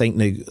 and I think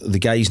the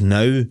guys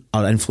now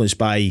are influenced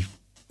by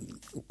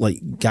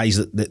like guys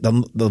that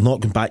they're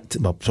not going back to.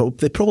 Well,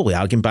 they probably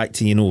are going back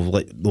to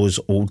like those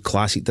old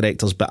classic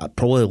directors, but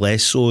probably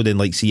less so than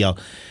like if you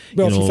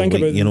think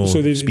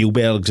about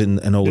Spielberg's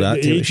and all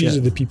that. The ages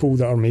of the people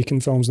that are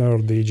making films now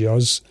are the age of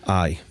us.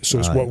 So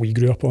it's what we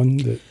grew up on.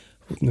 You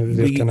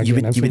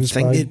would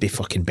think they'd be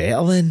fucking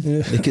better then.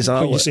 Yeah. Because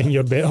you're saying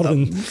you're better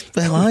than.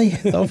 Well,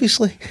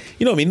 obviously.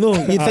 You know what I mean, though?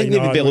 You'd think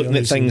they'd be looking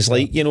at things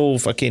like,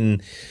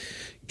 fucking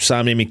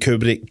Sam Raimi,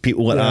 Kubrick,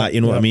 people like that,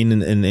 what I mean,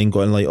 and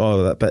going like,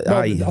 but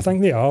I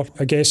think they are.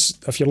 I guess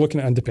if you're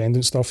looking at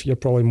independent stuff, you're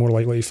probably more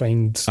likely to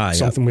find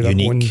something with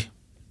unique.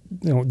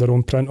 Their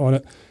own print on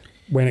it.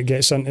 When it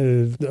gets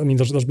into,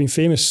 there's been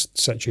famous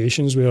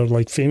situations where,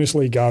 like,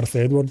 famously Gareth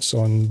Edwards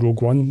on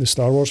Rogue One, the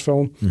Star Wars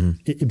film,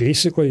 he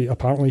basically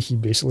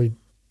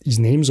his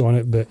name's on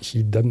it, but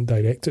he didn't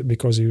direct it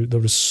because there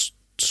was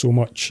so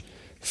much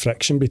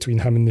friction between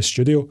him and the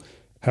studio.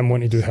 Him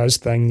wanting to do his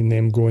thing and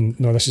them going,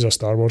 no, this is a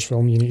Star Wars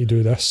film, you need to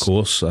do this. Of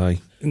course,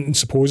 aye. And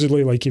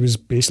supposedly, like, he was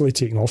basically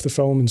taken off the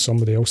film and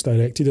somebody else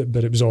directed it,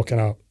 but it was all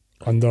kind of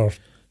under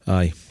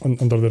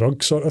the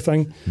rug sort of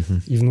thing,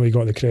 even though he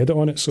got the credit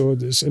on it. So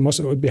it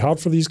would be hard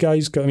for these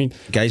guys.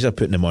 Guys are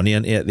putting the money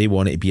into it. They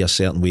want it to be a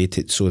certain way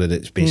so that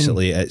it's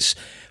basically it's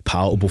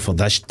palatable for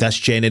this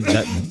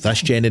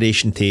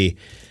generation to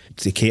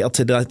cater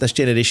to this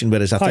generation.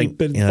 Whereas I think,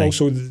 but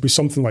also with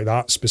something like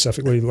that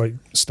specifically, like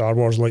Star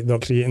Wars, like they're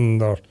creating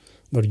their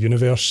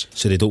universe,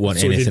 so they don't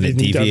want anything that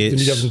deviates.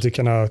 They need everything to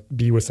kind of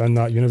be within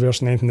that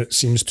universe, and anything that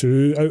seems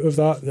too out of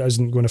that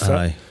isn't going to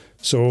fit.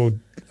 So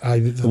I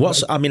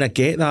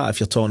get that if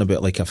you're talking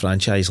about like a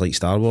franchise like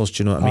Star Wars,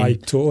 do you know what I mean?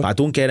 Totally. But I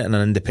don't get it in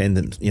an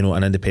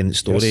independent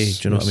story. Yes,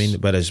 do you know what I mean?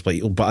 Whereas,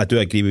 but I do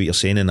agree with what you're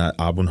saying, and I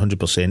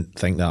 100%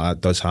 think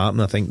that does happen.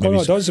 I think. No,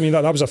 it does. I mean,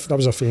 that was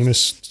a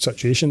famous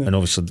situation, and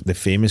obviously the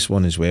famous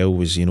one as well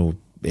was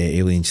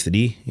Aliens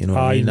 3. You know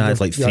what I mean? I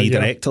had like three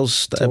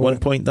directors at one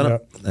point, didn't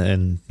it?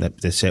 And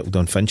they settled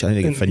on Fincher. I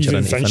think they get Fincher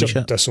in to finish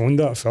it. Disowned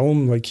that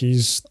film. Like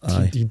he's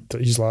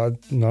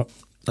like not.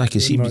 I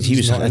can see he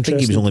was. I think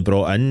he was only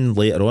brought in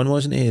later on,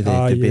 wasn't he?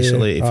 They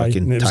basically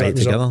fucking tie it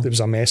together. It was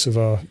a mess of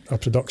a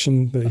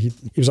production. He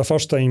was a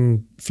first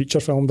time feature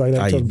film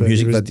director. But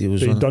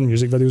he'd done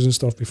music videos and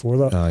stuff before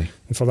that.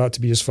 And for that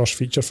to be his first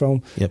feature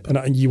film,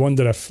 and you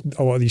wonder if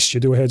a lot of these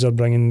studio heads are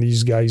bringing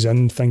these guys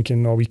in,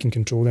 thinking, "Oh, we can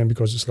control them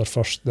because it's their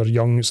first. They're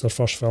young. It's their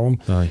first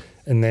film."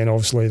 And then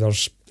obviously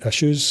there's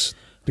issues.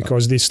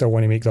 because they still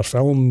want to make their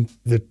film.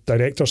 The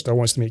director still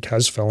wants to make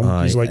his film.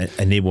 Aye, He's like,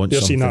 and they want they're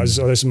something. seeing that as,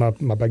 oh, this is my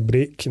big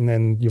break, and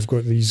then you've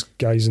got these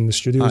guys in the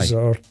studios Aye.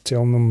 that are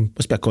telling them.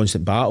 Must be a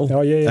constant battle.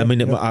 Oh, yeah, I mean,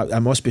 yeah. it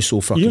must be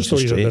so fucking You hear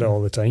stories about frustrating. it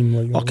all the time,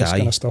 like this Okay.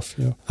 kind of stuff.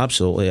 Yeah.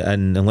 Absolutely,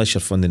 and unless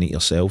you're funding it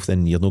yourself,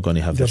 then you're not going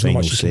to have There's the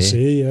not final much you can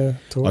say, yeah.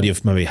 Totally. Or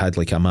you've maybe had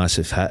like a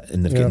massive hit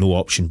and they've Yeah. got no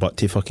option but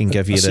to fucking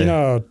give you I've seen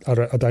the.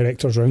 a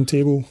director's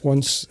roundtable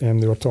once,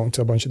 and they were talking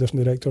to a bunch of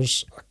different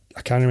directors.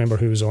 I can't remember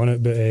who was on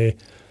it, but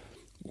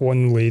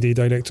one lady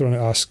director on it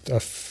asked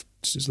if,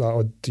 is that,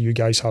 oh, do you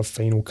guys have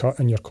final cut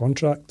in your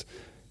contract?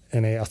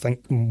 And I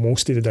think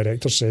most of the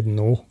directors said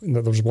no. And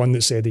that there was one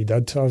that said he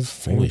did have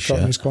final Holy cut in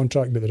shit. his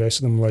contract, but the rest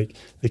of them, like,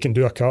 they can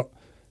do a cut,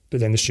 but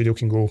then the studio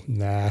can go,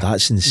 nah.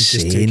 That's Just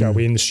take it insane.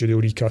 away and the studio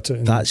recut it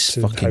and That's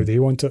to fucking- how they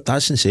want it.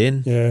 That's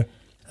insane. Yeah.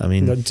 I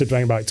mean, And to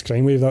bring it back to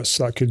Crimewave,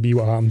 that could be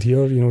what happened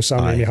here. You know, Sam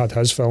Aye. Raimi had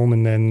his film,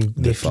 and then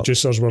They the fucked.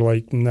 producers were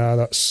like, "Nah,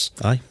 that's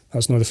aye.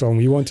 not the film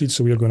we wanted,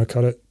 so we're going to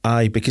cut it."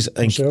 Aye, because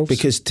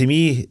Themselves. to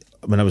me,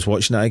 when I was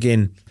watching it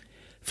again,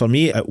 for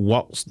me it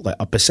works. Like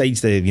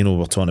besides the, you know,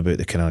 we're talking about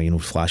the kind of, you know,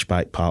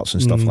 flashback parts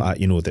and stuff like that.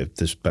 You know,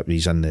 there's bit where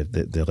he's in the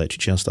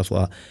literature and stuff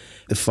like that.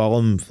 The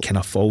film kind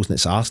of falls in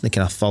its arse in the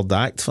kind of third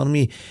act for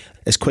me.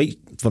 It's quite,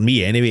 for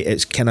me anyway,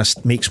 it's kind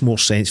of makes more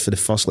sense for the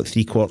first like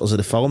 3/4 of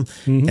the film,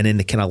 and then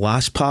the kind of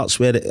last parts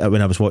where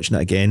when I was watching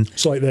it again.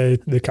 So like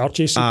the car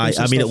chase. Aye, sequence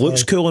I and mean, it stuff,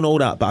 looks aye. cool and all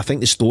that, but I think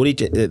the story,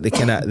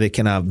 the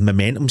kind of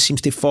momentum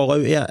seems to fall out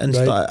of it and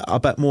Right. start a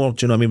bit more.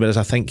 Do you know what I mean? Whereas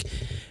I think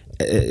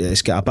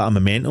it's got a bit of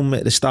momentum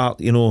at the start,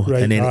 you know,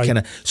 Right, and then aye. it kind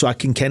of. So I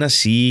can kind of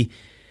see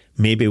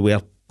maybe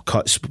where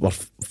cuts were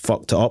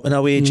fucked it up in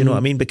a way. Do you know what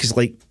I mean? Because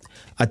like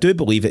I do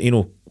believe it, you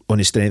know, on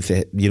the strength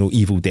of, you know,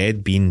 Evil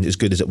Dead being as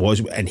good as it was,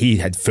 and he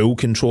had full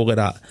control of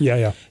that. Yeah,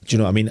 yeah. Do you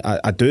know what I mean?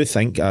 I do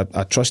think I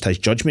trust his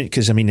judgment,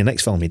 because I mean the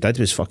next film he did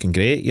was fucking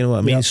great. You know what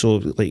I mean? Yeah. So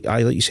like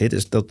you said,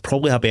 there's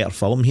probably a better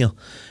film here.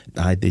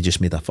 They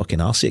just made a fucking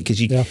arse of it, because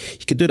you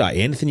could do that to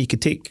anything. You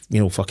could take,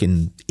 you know,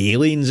 fucking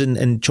Aliens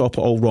and chop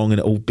it all wrong, and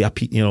it'll be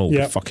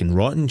Yeah. fucking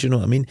rotten. Do you know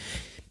what I mean?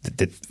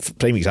 The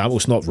prime example,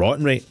 it's not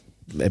rotten, right?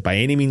 By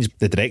any means.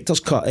 The director's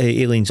cut of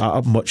Aliens, I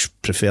much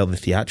prefer the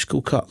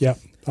theatrical cut. Yeah,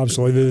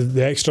 absolutely.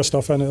 The extra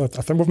stuff in it,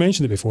 I think we've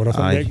mentioned it before. I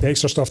Aye. think the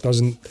extra stuff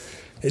doesn't.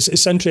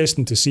 It's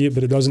interesting to see it,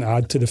 but it doesn't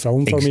add to the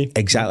film for me.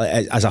 Exactly.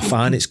 As a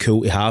fan, it's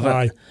cool to have it.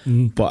 Aye.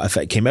 But if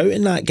it came out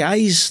in that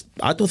guise,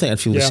 I don't think I'd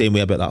feel the Yeah. same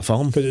way about that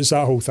film. Because it's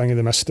that whole thing of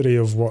the mystery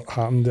of what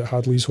happened at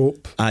Hadley's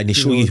Hope. Aye, they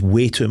show you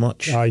way too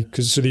much. Aye,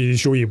 because so they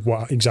show you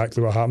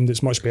exactly what happened.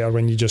 It's much better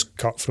when you just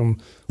cut from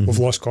we've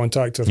lost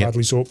contact of Yep.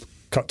 Hadley's Hope,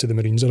 cut to the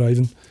Marines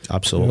arriving.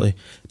 Absolutely.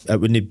 It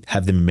wouldn't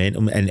have the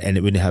momentum, and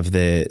it wouldn't have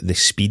the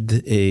speed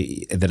that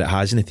it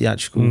has in the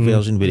theatrical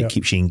version, where Yeah. it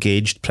keeps you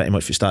engaged pretty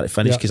much from start to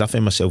finish. Yeah. Because I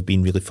found myself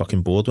being really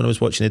fucking bored when I was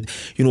watching it.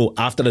 You know,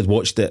 after I'd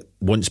watched it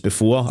once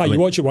before, Aye, you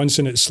watch it once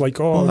and it's like,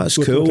 oh, that's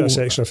look cool. at this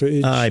extra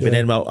footage. Aye, but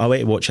Yeah. then I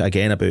went to watch it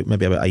again about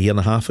a year and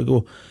a half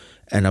ago,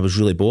 and I was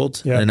really bored.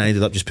 Yeah. And I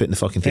ended up just putting the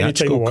fucking Anytime I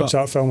theatrical watch cut.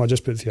 that film, I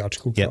just put the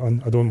theatrical Yep. cut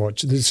on. I don't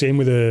watch the same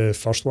with the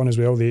first one as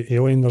well. The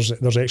Alien,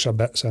 there's extra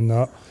bits in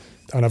that.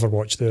 I never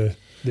watched the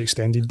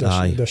extended edition.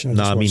 I No, just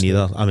me watched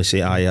neither. I would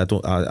say I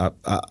don't.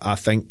 I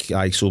think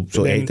so But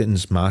then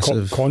editing's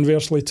massive.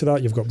 Conversely to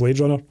that, you've got Blade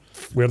Runner,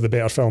 where the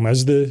better film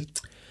is the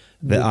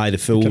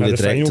full kind of the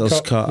final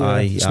director's cut. Yeah.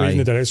 Aye, So even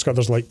the aye. director's cut,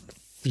 there's like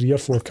 3 or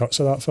 4 cuts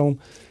of that film,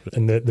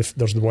 and there's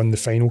the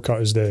final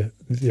cut is the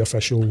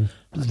official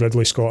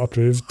Ridley Scott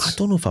approved. I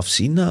don't know if I've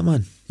seen that,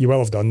 man. You will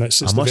have done.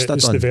 It's I must have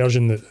it's done. the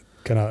version that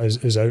kind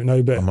of is out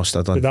now, but I must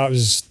have done. But that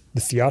was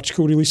the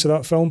theatrical release of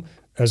that film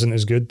isn't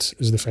as good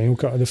as the final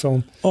cut of the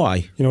film. Oh,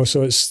 aye. You know,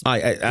 so it's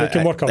it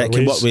can work other it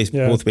can ways. work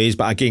Yeah. both ways.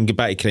 But again, get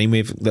back to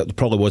Crimewave, there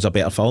probably was a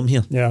better film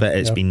here, Yeah, but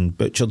it's yeah. been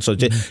butchered. So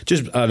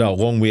just a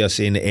long way of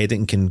saying that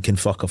editing can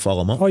fuck a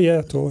film up. Oh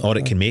yeah, totally. Or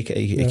it can make it.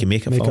 It Yeah, can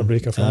make a make or film.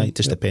 break a film. Aye, it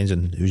just Yeah. depends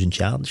on who's in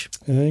charge.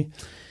 Aye.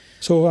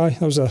 So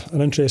that was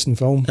an interesting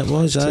film. It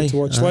was, to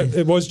watch. aye. Like,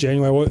 it was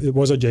genuine. It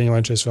was a genuine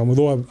interest film.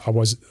 Although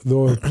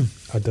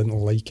I didn't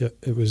like it,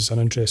 it was an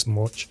interesting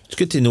watch. It's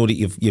good to know that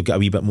you've got a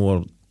wee bit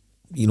more,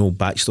 you know,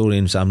 backstory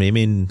in Sam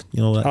Raimi and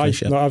you know that kind Aye, of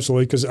shit. no,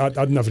 absolutely. Because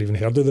I'd never even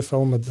heard of the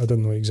film. I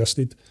didn't know it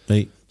existed.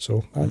 Right,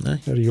 So Aye.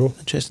 there you go.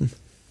 interesting.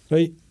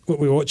 Right, what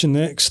we're watching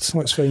next?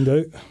 Let's find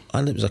out.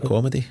 And it was a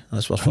comedy.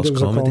 That's our I think first it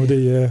was comedy. a comedy.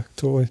 Yeah,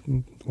 totally.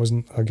 It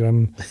wasn't a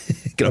grim.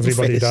 Grim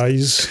Everybody fest.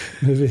 dies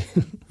movie.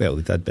 Well,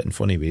 they did, but in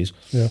funny ways.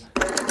 Yeah.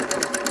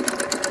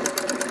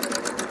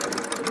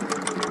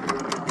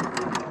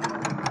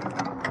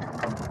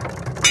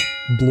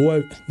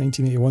 Blowout,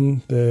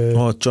 1981.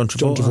 The John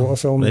Travolta.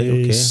 film. Right,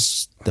 okay.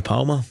 Is De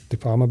Palma.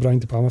 Brian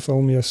De Palma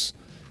film. Yes,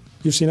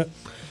 you've seen it.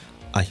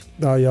 Aye.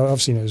 Yeah,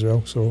 I've seen it as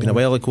well. So Been a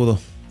while ago though.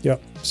 yeah,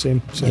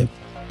 same.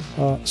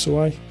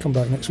 So I come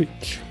back next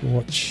week. We'll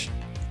watch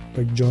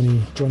Big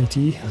Johnny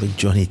T. Big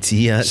Johnny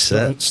T, that's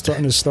it.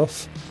 Strutting his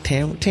stuff.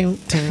 Ting, ting,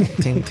 ting,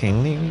 ting,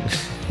 ting.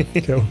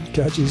 Cool.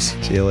 Catches.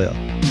 See you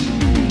later.